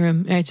dining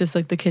room. It's just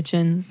like the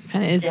kitchen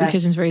kind of is. Yes. The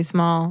kitchen's very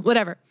small.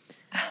 Whatever.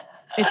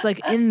 It's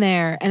like in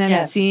there, and I'm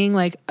seeing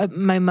like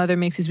my mother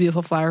makes these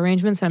beautiful flower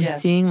arrangements, and I'm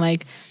seeing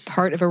like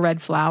part of a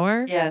red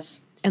flower.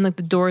 Yes. And like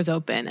the door's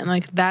open, and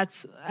like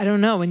that's, I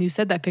don't know, when you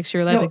said that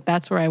picture, like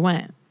that's where I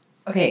went.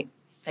 Okay,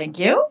 thank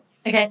you.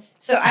 Okay,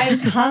 so I'm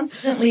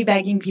constantly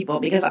begging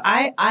people because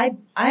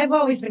I've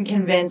always been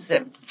convinced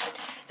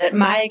that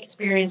my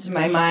experience in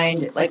my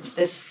mind, like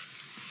this,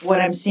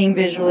 what I'm seeing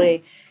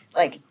visually,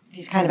 like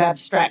these kind of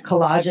abstract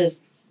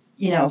collages,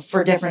 you know,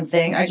 for different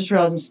things. I just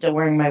realized I'm still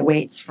wearing my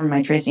weights from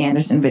my Tracy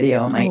Anderson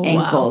video on my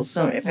ankles.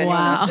 So if anyone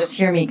wants to just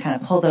hear me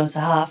kind of pull those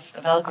off, the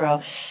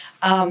Velcro.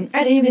 I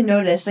didn't even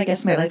notice. I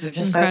guess my legs are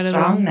just that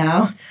strong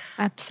now.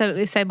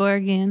 Absolutely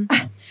cyborgian.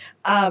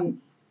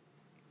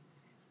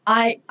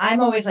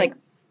 I'm always like,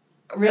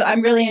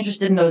 I'm really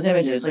interested in those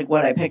images, like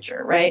what I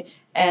picture, right?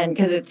 And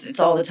because it's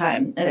all the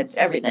time and it's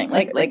everything.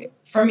 Like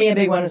for me, a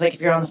big one is like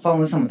if you're on the phone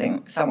with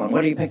someone,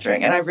 what are you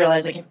picturing? And I've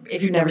realized like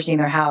if you've never seen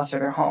their house or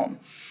their home,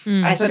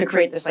 I sort of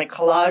create this like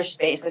collage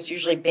space that's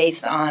usually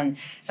based on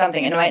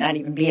something, and it might not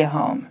even be a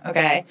home.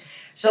 Okay,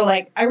 so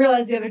like I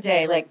realized the other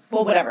day, like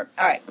well, whatever.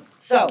 All right,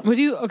 so would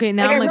you? Okay,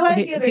 now like, I'm I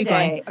realized the other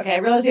day. Okay, I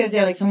realized the other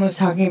day like someone was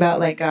talking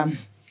about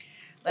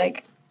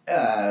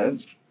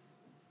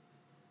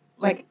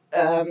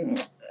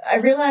I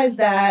realized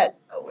that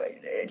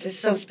it's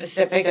just so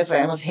specific. That's why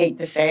I almost hate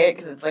to say it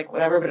because it's like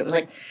whatever. But it's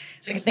like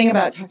a thing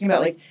about talking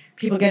about like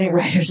people getting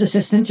writer's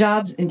assistant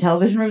jobs in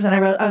television rooms, and I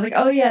was like,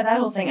 oh yeah,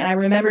 that whole thing. And I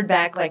remembered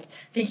back like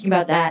thinking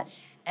about that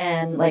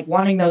and like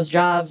wanting those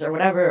jobs or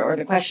whatever, or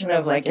the question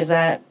of like, is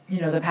that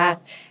the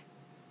path?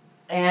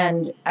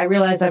 And I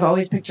realized I've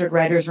always pictured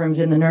writer's rooms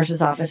in the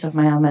nurse's office of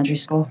my elementary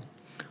school.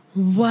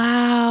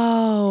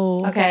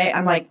 Wow. Okay,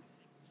 I'm like.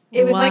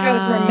 It was like I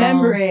was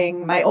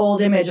remembering my old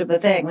image of the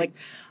thing. Like,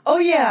 oh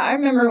yeah, I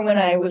remember when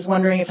I was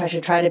wondering if I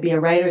should try to be a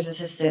writer's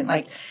assistant.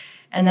 Like,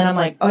 and then I'm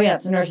like, oh yeah,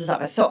 it's the nurse's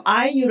office. So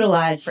I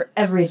utilize for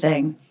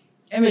everything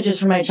images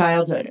from my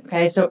childhood.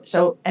 Okay,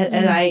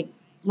 and I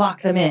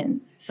lock them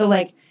in. So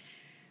like,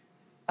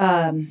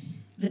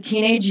 the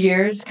teenage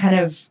years kind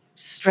of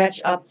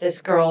stretch up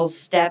this girl's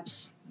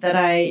steps that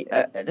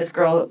this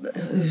girl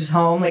who's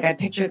home. Like I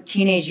picture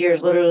teenage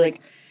years literally like.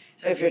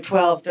 So if you're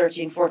 12,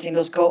 13, 14,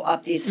 those go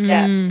up these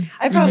steps.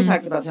 I probably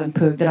talked about this on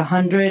Poog, that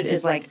 100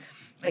 is like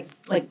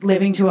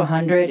living to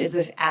 100 is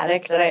this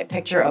attic that I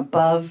picture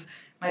above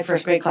my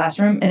first grade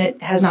classroom, and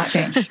it has not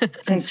changed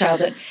since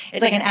childhood.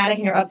 It's like an attic,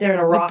 and you're up there in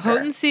a rocker. The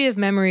potency of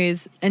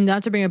memories, and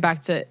not to bring it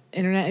back to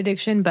internet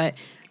addiction, but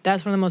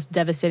that's one of the most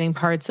devastating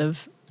parts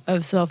of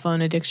cell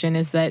phone addiction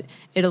is that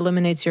it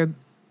eliminates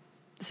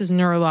this is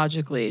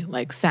neurologically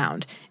like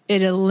sound.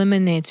 It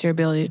eliminates your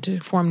ability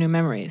to form new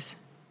memories.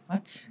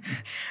 What?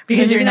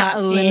 Because you're not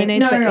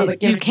eliminates,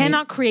 but you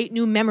cannot create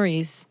new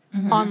memories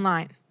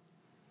online.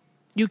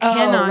 You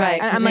cannot.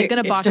 Right. I'm like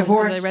going to box this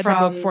because I read the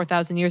book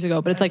 4,000 years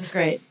ago, but it's like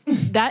great.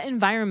 That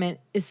environment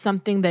is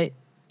something that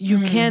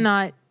you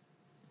cannot.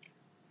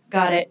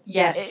 Got it.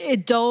 Yes.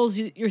 It dulls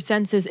your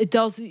senses. It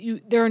dulls you.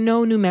 There are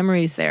no new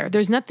memories there.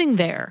 There's nothing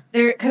there.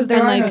 Because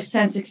there are no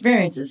sense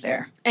experiences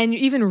there. And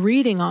even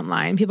reading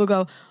online, people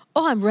go,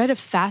 oh, I read a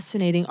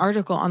fascinating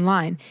article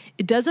online.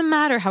 It doesn't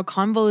matter how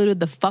convoluted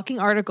the fucking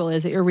article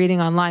is that you're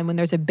reading online. When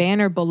there's a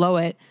banner below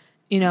it,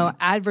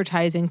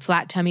 advertising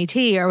flat tummy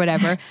tea or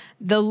whatever,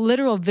 the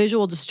literal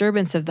visual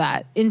disturbance of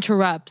that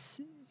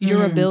interrupts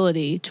your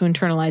ability to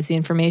internalize the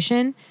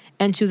information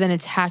and to then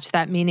attach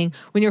that meaning.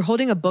 When you're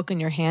holding a book in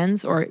your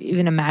hands or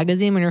even a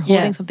magazine, when you're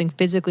holding something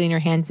physically in your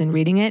hands and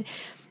reading it,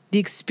 the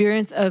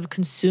experience of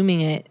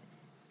consuming it,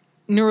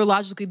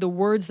 neurologically, the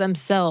words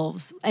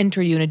themselves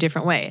enter you in a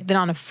different way than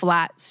on a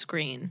flat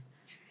screen.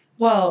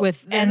 Well, I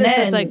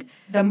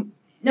that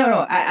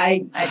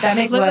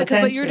makes a lot of sense.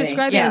 Because what you're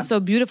describing is so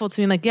beautiful to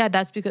me. I'm like, yeah,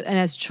 that's because, and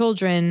as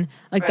children,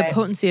 like the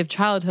potency of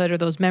childhood or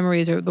those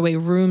memories or the way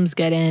rooms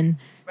get in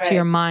to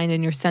your mind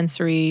and your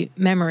sensory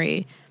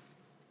memory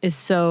is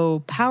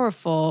so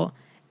powerful.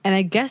 And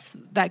I guess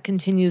that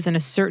continues in a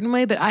certain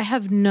way, but I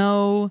have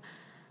no,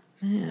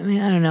 I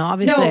don't know.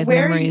 Obviously, I have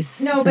memories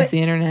since the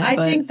internet. I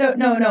think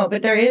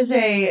but there is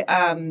a,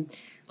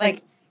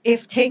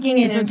 if taking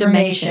in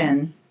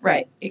information,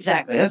 right,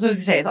 exactly. That's what I was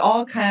going to say. It's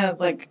all kind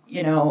of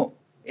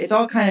it's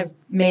all kind of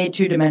made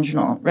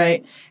two-dimensional,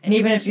 right? And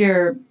even if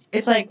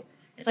it's like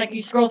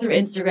you scroll through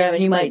Instagram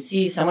and you might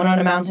see someone on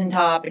a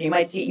mountaintop and you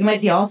might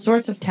see all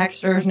sorts of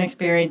textures and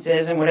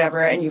experiences and whatever,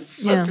 and you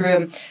flip through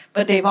them,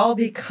 but they've all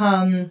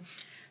become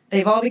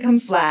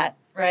flat,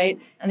 right?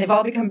 And they've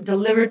all become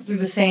delivered through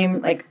the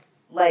same,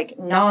 like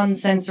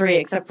non-sensory,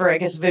 except for, I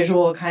guess,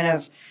 visual kind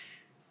of,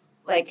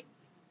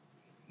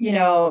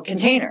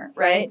 container,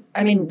 right?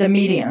 I mean, the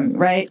medium,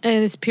 right?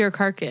 And it's pure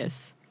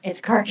carcass. It's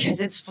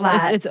carcass. It's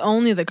flat. It's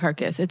only the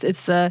carcass.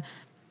 It's almost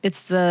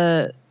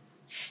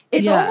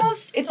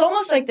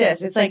like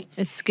this. It's like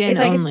it's skin it's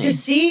like only. To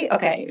see,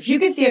 if you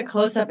could see a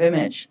close-up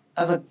image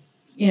of a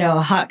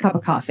hot cup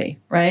of coffee,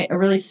 right? A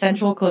really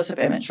sensual close-up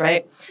image,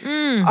 right?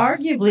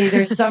 Arguably,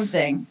 there's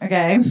something,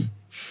 okay?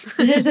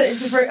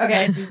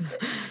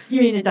 You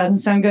mean it doesn't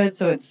sound good,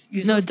 so it's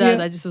useless. No, it does.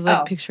 I just was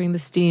picturing the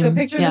steam. So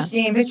picture the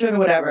steam, picture the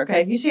whatever,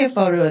 okay? If you see a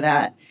photo of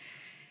that,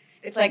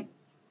 it's like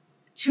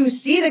to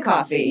see the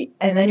coffee,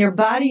 and then your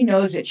body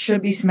knows it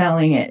should be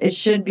smelling it. It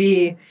should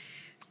be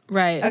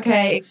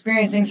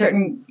experiencing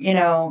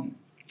certain,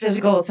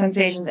 physical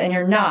sensations, and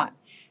you're not.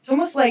 It's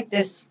almost like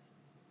this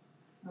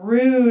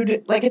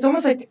rude, it's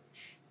almost like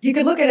you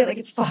could look at it like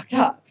it's fucked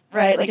up,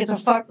 right? Like it's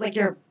like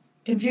you're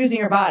confusing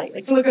your body.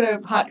 Like to look at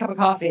a hot cup of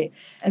coffee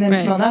and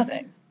then smell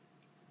nothing.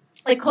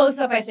 Like close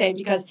up, I say,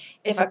 because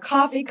if a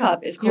coffee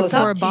cup is close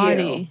up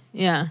to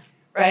you,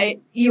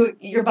 right,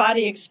 your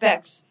body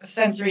expects a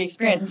sensory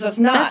experience, and so it's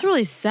not. That's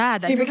really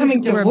sad. So you're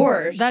becoming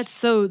divorced.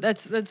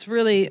 That's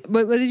really.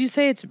 What did you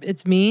say?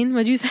 It's mean. What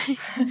did you say?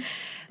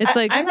 It's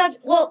I'm not.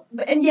 Well,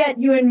 and yet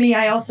you and me,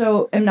 I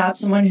also am not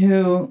someone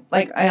who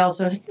I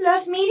also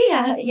love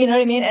media. You know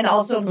what I mean? And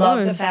also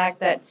love the fact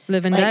that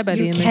live and die by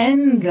the image. You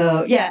can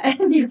go,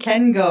 and you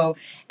can go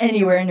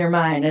anywhere in your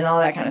mind and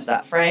all that kind of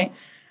stuff, right?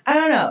 I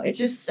don't know. It's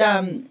just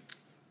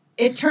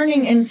it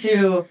turning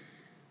into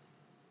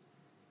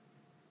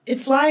it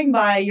flying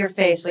by your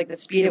face, like the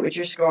speed at which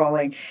you're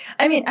scrolling.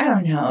 I mean, I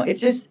don't know.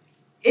 It's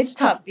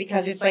tough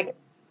because it's like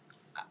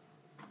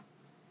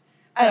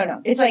I don't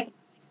know. It's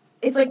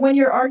like when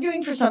you're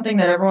arguing for something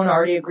that everyone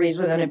already agrees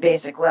with on a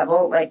basic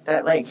level, like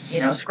that,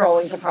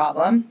 scrolling's a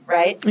problem,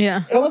 right?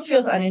 Yeah. It almost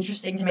feels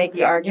uninteresting to make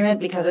the argument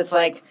because it's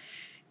like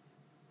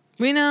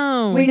we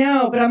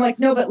know, but I'm like,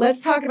 no, but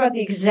let's talk about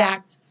the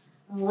exact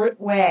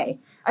way.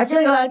 I feel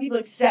like a lot of people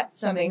accept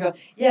something and go,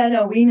 yeah,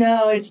 no, we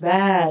know it's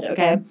bad,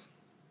 okay?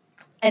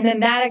 And then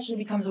that actually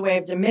becomes a way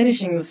of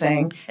diminishing the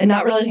thing and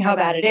not realizing how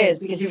bad it is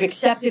because you've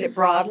accepted it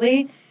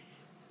broadly.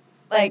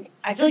 I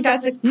feel like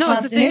that's it's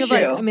a thing issue.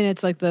 of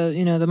it's like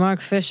the the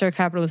Mark Fisher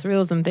capitalist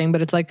realism thing,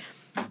 but it's like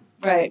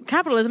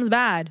capitalism's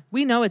bad.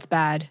 We know it's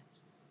bad,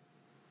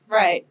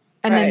 right?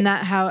 And then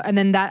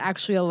that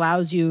actually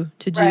allows you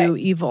to do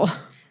evil.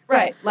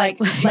 Right, like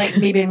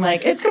me being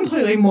like, it's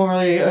completely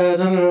morally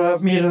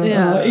of me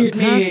to eat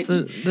meat.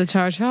 The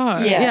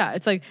char-char. Yeah,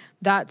 it's like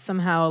that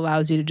somehow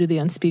allows you to do the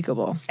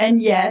unspeakable.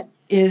 And yet,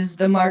 is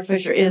the Mark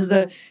Fisher, is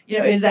that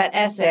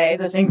essay,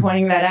 the thing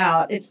pointing that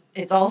out,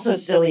 it's also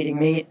still eating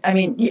meat. I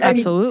mean,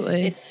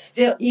 absolutely. It's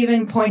still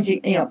even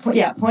pointing,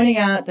 pointing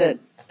out that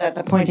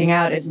the pointing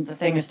out isn't the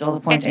thing, is still the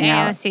pointing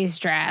out. It's AOC's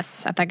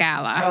dress at the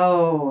gala.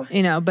 Oh.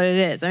 But it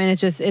is. I mean,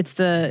 it's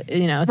the,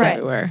 it's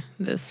everywhere,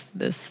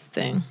 this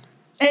thing.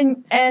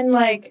 And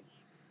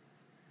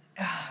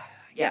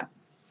yeah.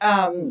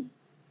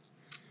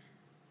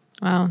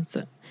 Wow.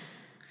 So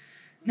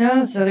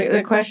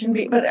the question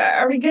but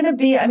are we going to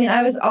be, I mean,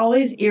 I was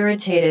always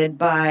irritated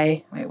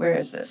by, where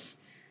is this?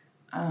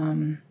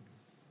 I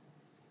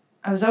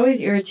was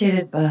always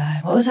irritated by,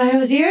 what was I? I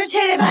was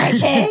irritated by,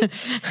 Kate.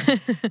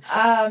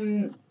 I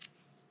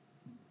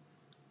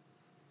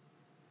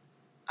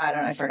don't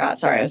know, I forgot.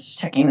 Sorry, I was just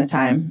checking the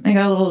time. I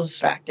got a little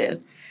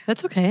distracted.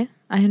 That's okay.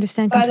 I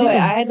understand By completely. the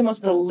way, I had the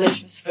most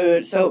delicious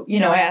food. So,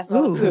 I asked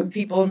all the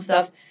people and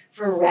stuff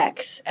for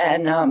Rex.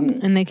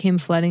 And they came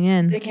flooding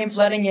in. They came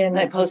flooding in.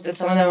 I posted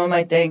some of them on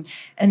my thing.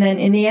 And then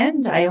in the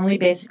end, I only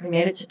basically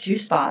made it to 2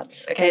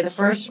 spots. Okay, the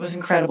first was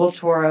incredible,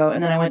 Toro.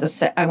 And then I went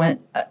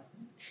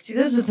see,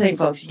 this is the thing,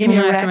 folks. You give me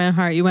a after my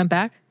heart. You went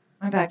back?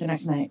 Went back the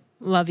next night.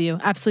 Love you.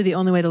 Absolutely the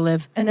only way to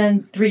live. And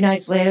then 3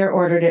 nights later,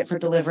 ordered it for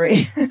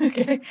delivery.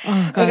 Okay.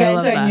 Oh, God, I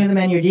love so that. I knew the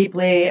menu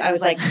deeply. I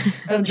was like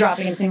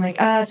dropping a thing like,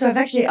 so I've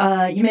actually,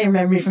 you may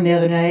remember me from the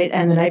other night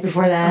and the night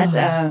before that.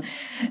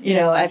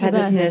 I've had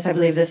this and this. I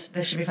believe this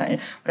should be fine.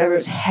 Whatever, it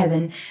was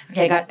heaven.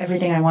 Okay, I got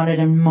everything I wanted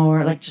and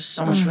more, like just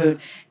so much food.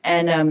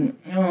 And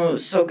it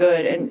was so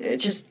good. And it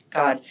just,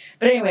 God.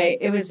 But anyway,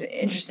 it was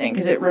interesting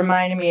because it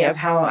reminded me of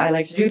how I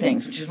like to do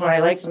things, which is when I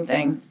like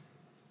something,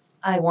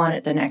 I want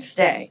it the next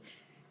day.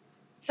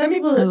 Some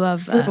people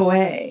slip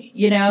away,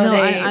 No,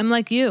 I'm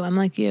like you.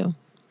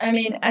 I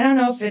mean, I don't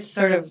know if it's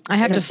sort of I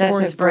have to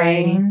force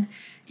brain.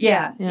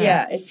 Yeah.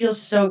 It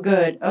feels so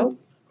good. Oh,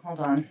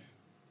 hold on.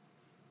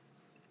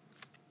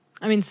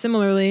 I mean,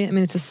 similarly,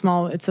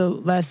 it's a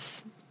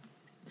less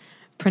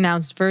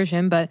pronounced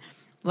version, but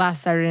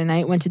last Saturday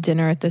night went to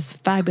dinner at this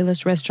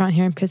fabulous restaurant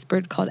here in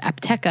Pittsburgh called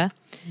Apteka.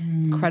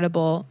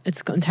 Incredible.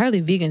 It's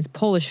entirely vegan. It's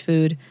Polish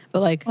food,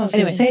 but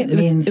anyway,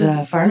 it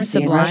was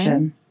pharmacy in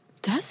Russian.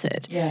 Does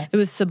it? Yeah. It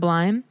was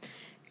sublime.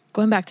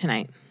 Going back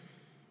tonight.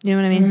 You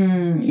know what I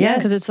mean? Yes.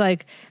 Because it's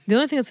like, the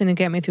only thing that's going to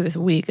get me through this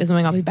week is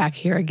knowing I'll be back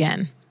here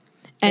again.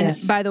 And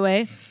by the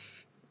way,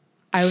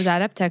 I was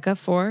at Apteka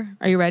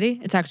are you ready?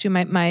 It's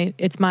actually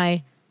it's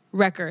my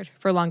record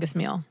for longest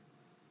meal.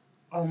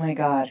 Oh my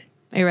God.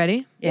 Are you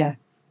ready? Yeah.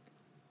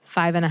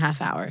 5.5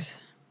 hours.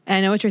 And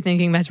I know what you're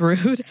thinking. That's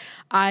rude.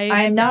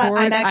 I'm not.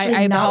 I'm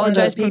actually not one of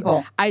those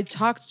people. I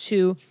talked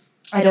to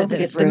I don't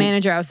think it's rude. The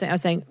manager. I was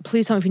saying,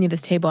 please tell me if you need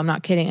this table. I'm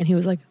not kidding. And he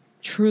was like,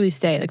 truly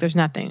stay. Like, there's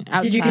nothing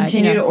outside. Did you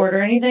continue to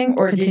order anything,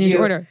 or continue did you to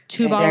order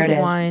 2 bottles of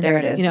wine? There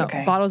it is.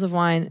 Bottles of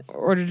wine.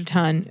 Ordered a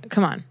ton.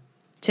 Come on,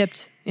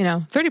 tipped.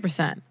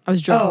 30%. I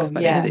was drunk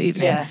by the end of the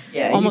evening.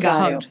 Yeah. Almost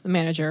hugged the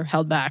manager.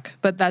 Held back,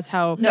 but that's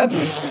how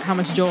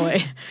much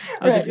joy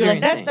I was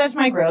experiencing. That's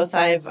my growth.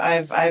 I've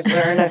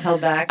learned. I've held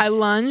back. I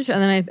lunged,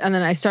 and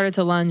then I started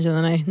to lunge,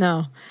 and then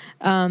No.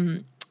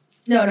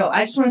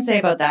 I just want to say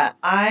about that.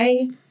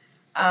 I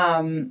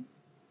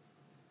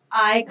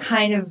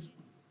kind of,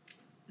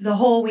 the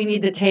whole we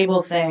need the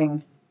table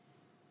thing,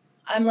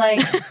 I'm like,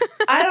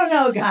 I don't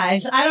know,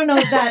 guys. I don't know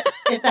if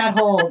that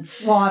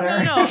holds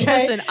water. No,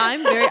 okay? Listen,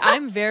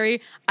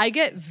 I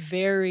get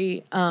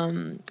very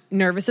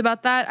nervous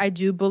about that. I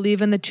do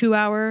believe in the 2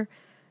 hour,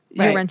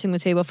 you're renting the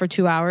table for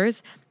 2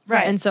 hours.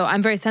 Right. And so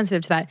I'm very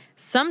sensitive to that.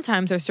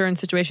 Sometimes there's certain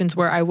situations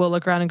where I will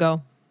look around and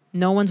go,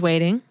 no one's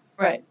waiting.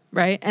 Right.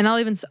 Right. And I'll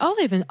even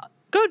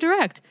go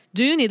direct.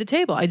 Do you need the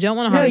table? I don't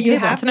want to harm the you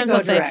table. have Sometimes to go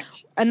I'll direct.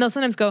 say, and they'll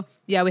sometimes go,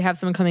 yeah, we have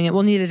someone coming in.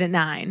 We'll need it at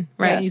 9.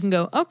 Right. Yes. You can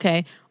go,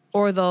 okay.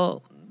 Or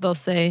they'll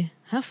say,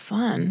 have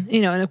fun.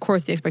 And of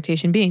course the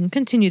expectation being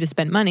continue to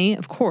spend money,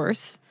 of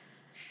course.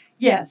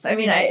 Yes. I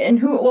mean,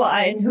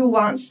 who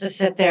wants to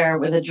sit there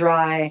with a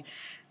dry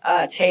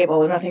table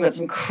with nothing but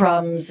some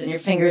crumbs and your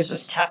fingers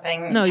just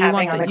tapping on the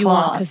cloth? You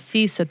want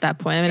cassis at that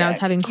point. I mean, I was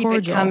having keep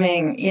cordial. It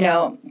coming,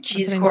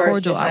 cheese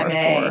course, if I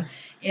may.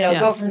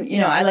 Go from,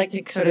 I like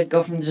to sort of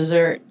go from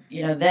dessert,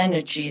 then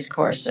a cheese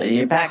course. So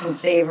you're back in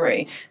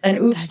savory.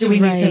 Then, do we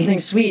need something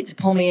sweet to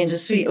pull me into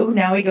sweet? Oh,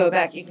 now we go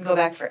back. You can go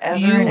back forever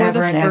and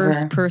ever and ever. You were the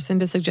first person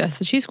to suggest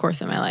the cheese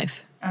course in my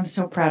life. I'm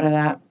so proud of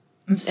that.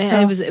 I'm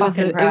so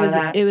proud of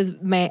that. It was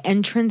my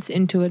entrance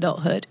into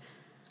adulthood.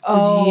 It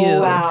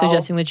was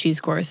suggesting the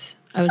cheese course.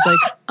 I was like,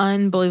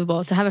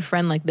 unbelievable to have a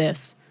friend like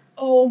this.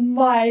 Oh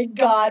my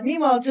God.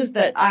 Meanwhile, just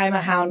that I'm a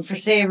hound for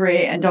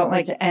savory and don't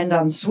like to end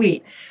on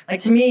sweet.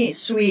 Like, to me,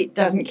 sweet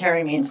doesn't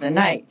carry me into the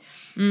night.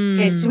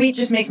 Okay, sweet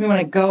just makes me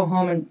want to go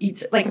home and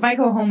eat. Like, if I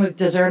go home with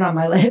dessert on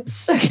my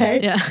lips,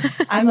 okay,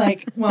 I'm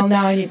like, well,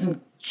 now I need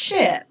some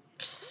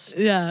chips.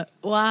 Yeah.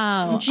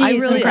 Wow. Some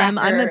cheese, I'm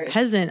a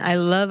peasant.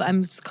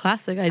 I'm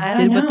classic. I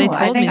did what they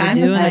told me to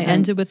do, and I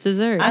ended with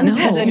dessert. I'm the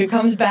peasant who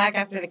comes back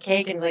after the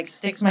cake and, like,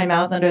 sticks my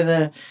mouth under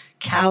the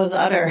cow's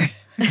udder.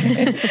 All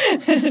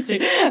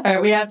right,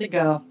 we have to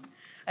go.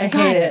 I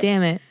hate it.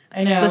 Damn it.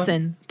 I know.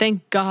 Listen,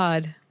 thank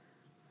God.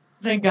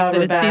 Thank God that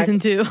we're it's back. Season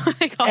 2.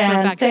 Thank God and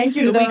we're back. Thank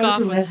you to those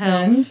who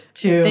listened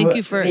to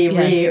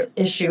the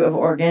reissue of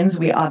Organs.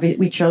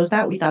 We chose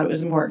that. We thought it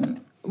was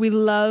important. We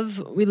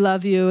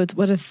love you.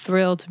 What a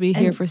thrill to be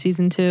here for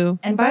Season 2.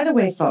 And by the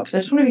way, folks, I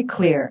just want to be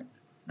clear.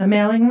 The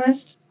mailing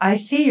list, I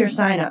see your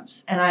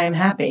signups, and I am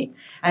happy.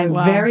 I'm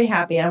very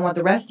happy, and I want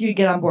the rest of you to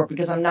get on board,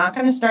 because I'm not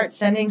going to start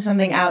sending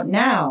something out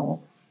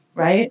now,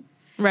 right?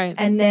 Right.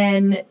 And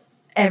then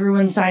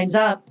everyone signs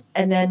up,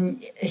 and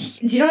then,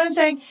 do you know what I'm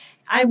saying?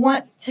 I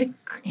want to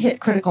hit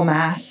critical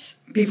mass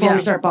before we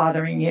start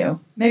bothering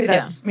you. Maybe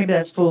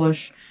that's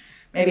foolish.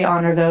 Maybe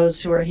honor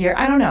those who are here.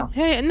 I don't know.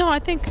 Hey, no, I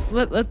think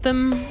let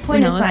them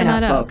point to sign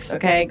up, folks.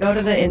 Okay, go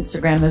to the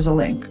Instagram. There's a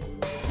link.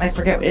 I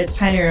forget. It's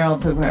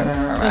tiny-year-old poop. I don't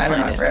know. I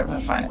forget how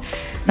to find it.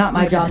 Not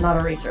my job. Not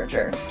a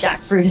researcher.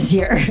 Jackfruit is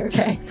here.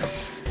 Okay.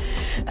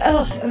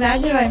 Oh,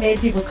 imagine if I made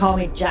people call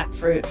me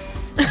Jackfruit.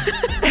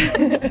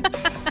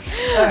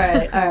 All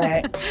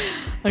right.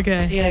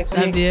 Okay. See you next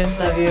week.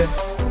 Love you.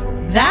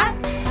 That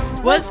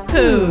was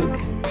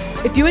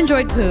Poog. If you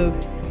enjoyed Poog,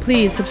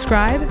 please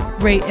subscribe,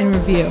 rate, and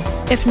review.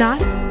 If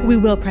not, we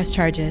will press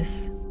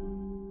charges.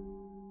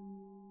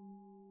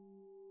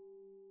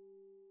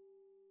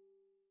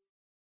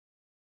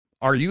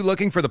 Are you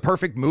looking for the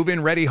perfect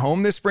move-in ready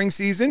home this spring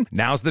season?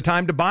 Now's the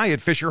time to buy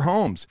at Fisher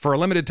Homes. For a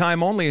limited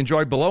time only,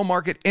 enjoy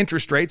below-market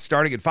interest rates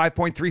starting at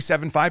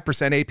 5.375%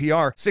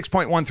 APR,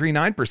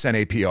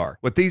 6.139% APR.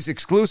 With these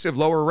exclusive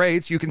lower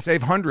rates, you can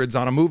save hundreds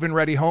on a move-in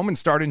ready home and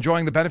start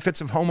enjoying the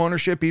benefits of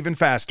homeownership even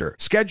faster.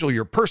 Schedule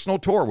your personal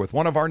tour with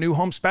one of our new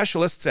home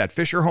specialists at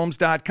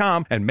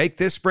FisherHomes.com and make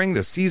this spring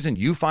the season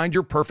you find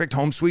your perfect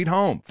home sweet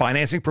home.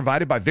 Financing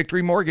provided by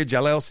Victory Mortgage,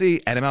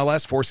 LLC,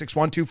 NMLS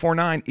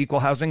 461249,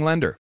 Equal Housing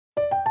Lender.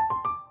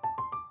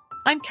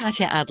 I'm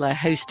Katya Adler,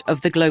 host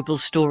of The Global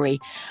Story.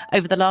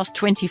 Over the last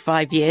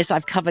 25 years,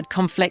 I've covered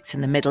conflicts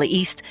in the Middle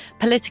East,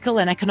 political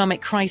and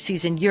economic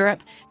crises in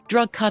Europe,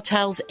 drug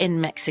cartels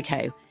in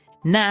Mexico.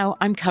 Now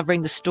I'm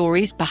covering the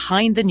stories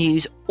behind the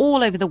news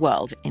all over the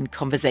world in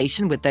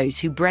conversation with those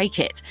who break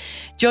it.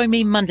 Join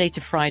me Monday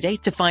to Friday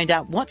to find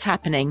out what's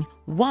happening,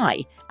 why,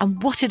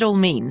 and what it all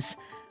means.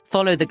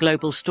 Follow The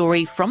Global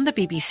Story from the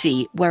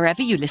BBC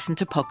wherever you listen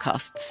to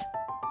podcasts.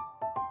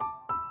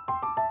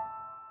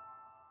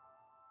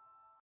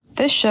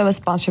 This show is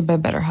sponsored by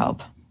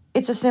BetterHelp.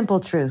 It's a simple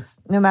truth.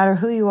 No matter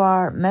who you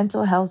are,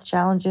 mental health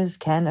challenges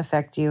can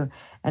affect you,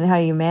 and how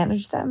you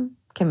manage them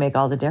can make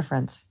all the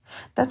difference.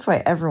 That's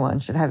why everyone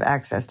should have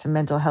access to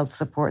mental health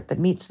support that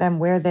meets them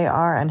where they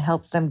are and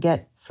helps them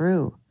get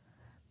through.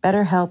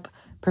 BetterHelp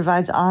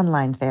provides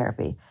online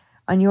therapy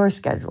on your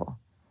schedule.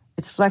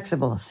 It's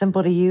flexible,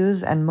 simple to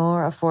use, and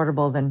more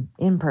affordable than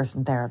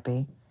in-person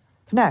therapy.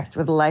 Connect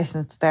with a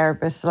licensed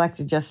therapist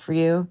selected just for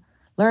you.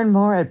 Learn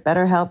more at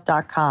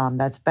BetterHelp.com.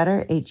 That's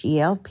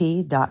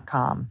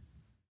BetterHelp.com.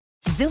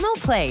 Xumo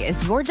Play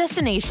is your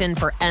destination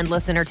for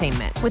endless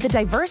entertainment. With a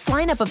diverse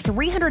lineup of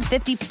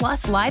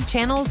 350-plus live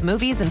channels,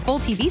 movies, and full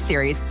TV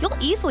series, you'll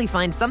easily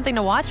find something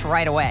to watch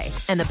right away.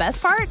 And the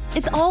best part?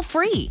 It's all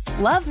free.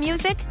 Love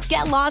music?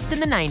 Get lost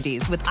in the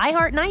 90s with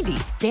iHeart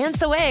 90s.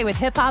 Dance away with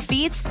hip-hop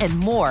beats and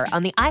more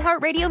on the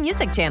iHeartRadio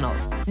music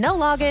channels. No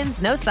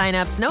logins, no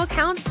signups, no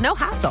accounts, no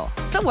hassle.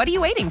 So what are you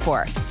waiting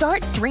for?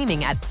 Start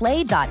streaming at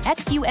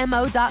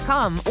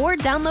play.xumo.com or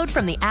download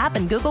from the app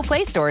and Google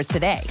Play stores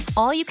today.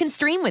 All you can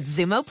stream with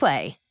Xumo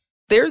Play.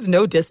 There's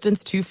no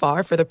distance too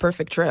far for the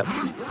perfect trip.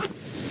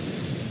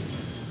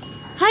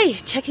 Hi,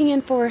 checking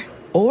in for...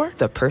 Or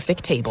the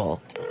perfect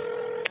table.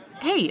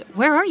 Hey,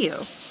 where are you?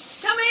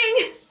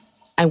 Coming!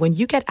 And when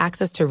you get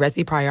access to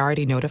Resi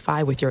Priority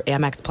Notify with your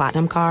Amex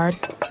Platinum card...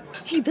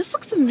 Hey, this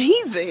looks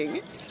amazing!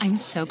 I'm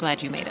so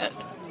glad you made it.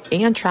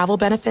 And travel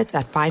benefits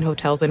at fine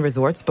hotels and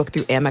resorts booked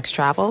through Amex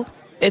Travel,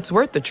 it's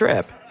worth the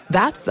trip.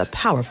 That's the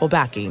powerful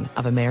backing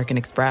of American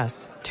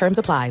Express. Terms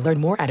apply. Learn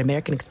more at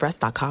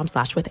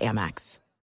americanexpress.com/withAmex.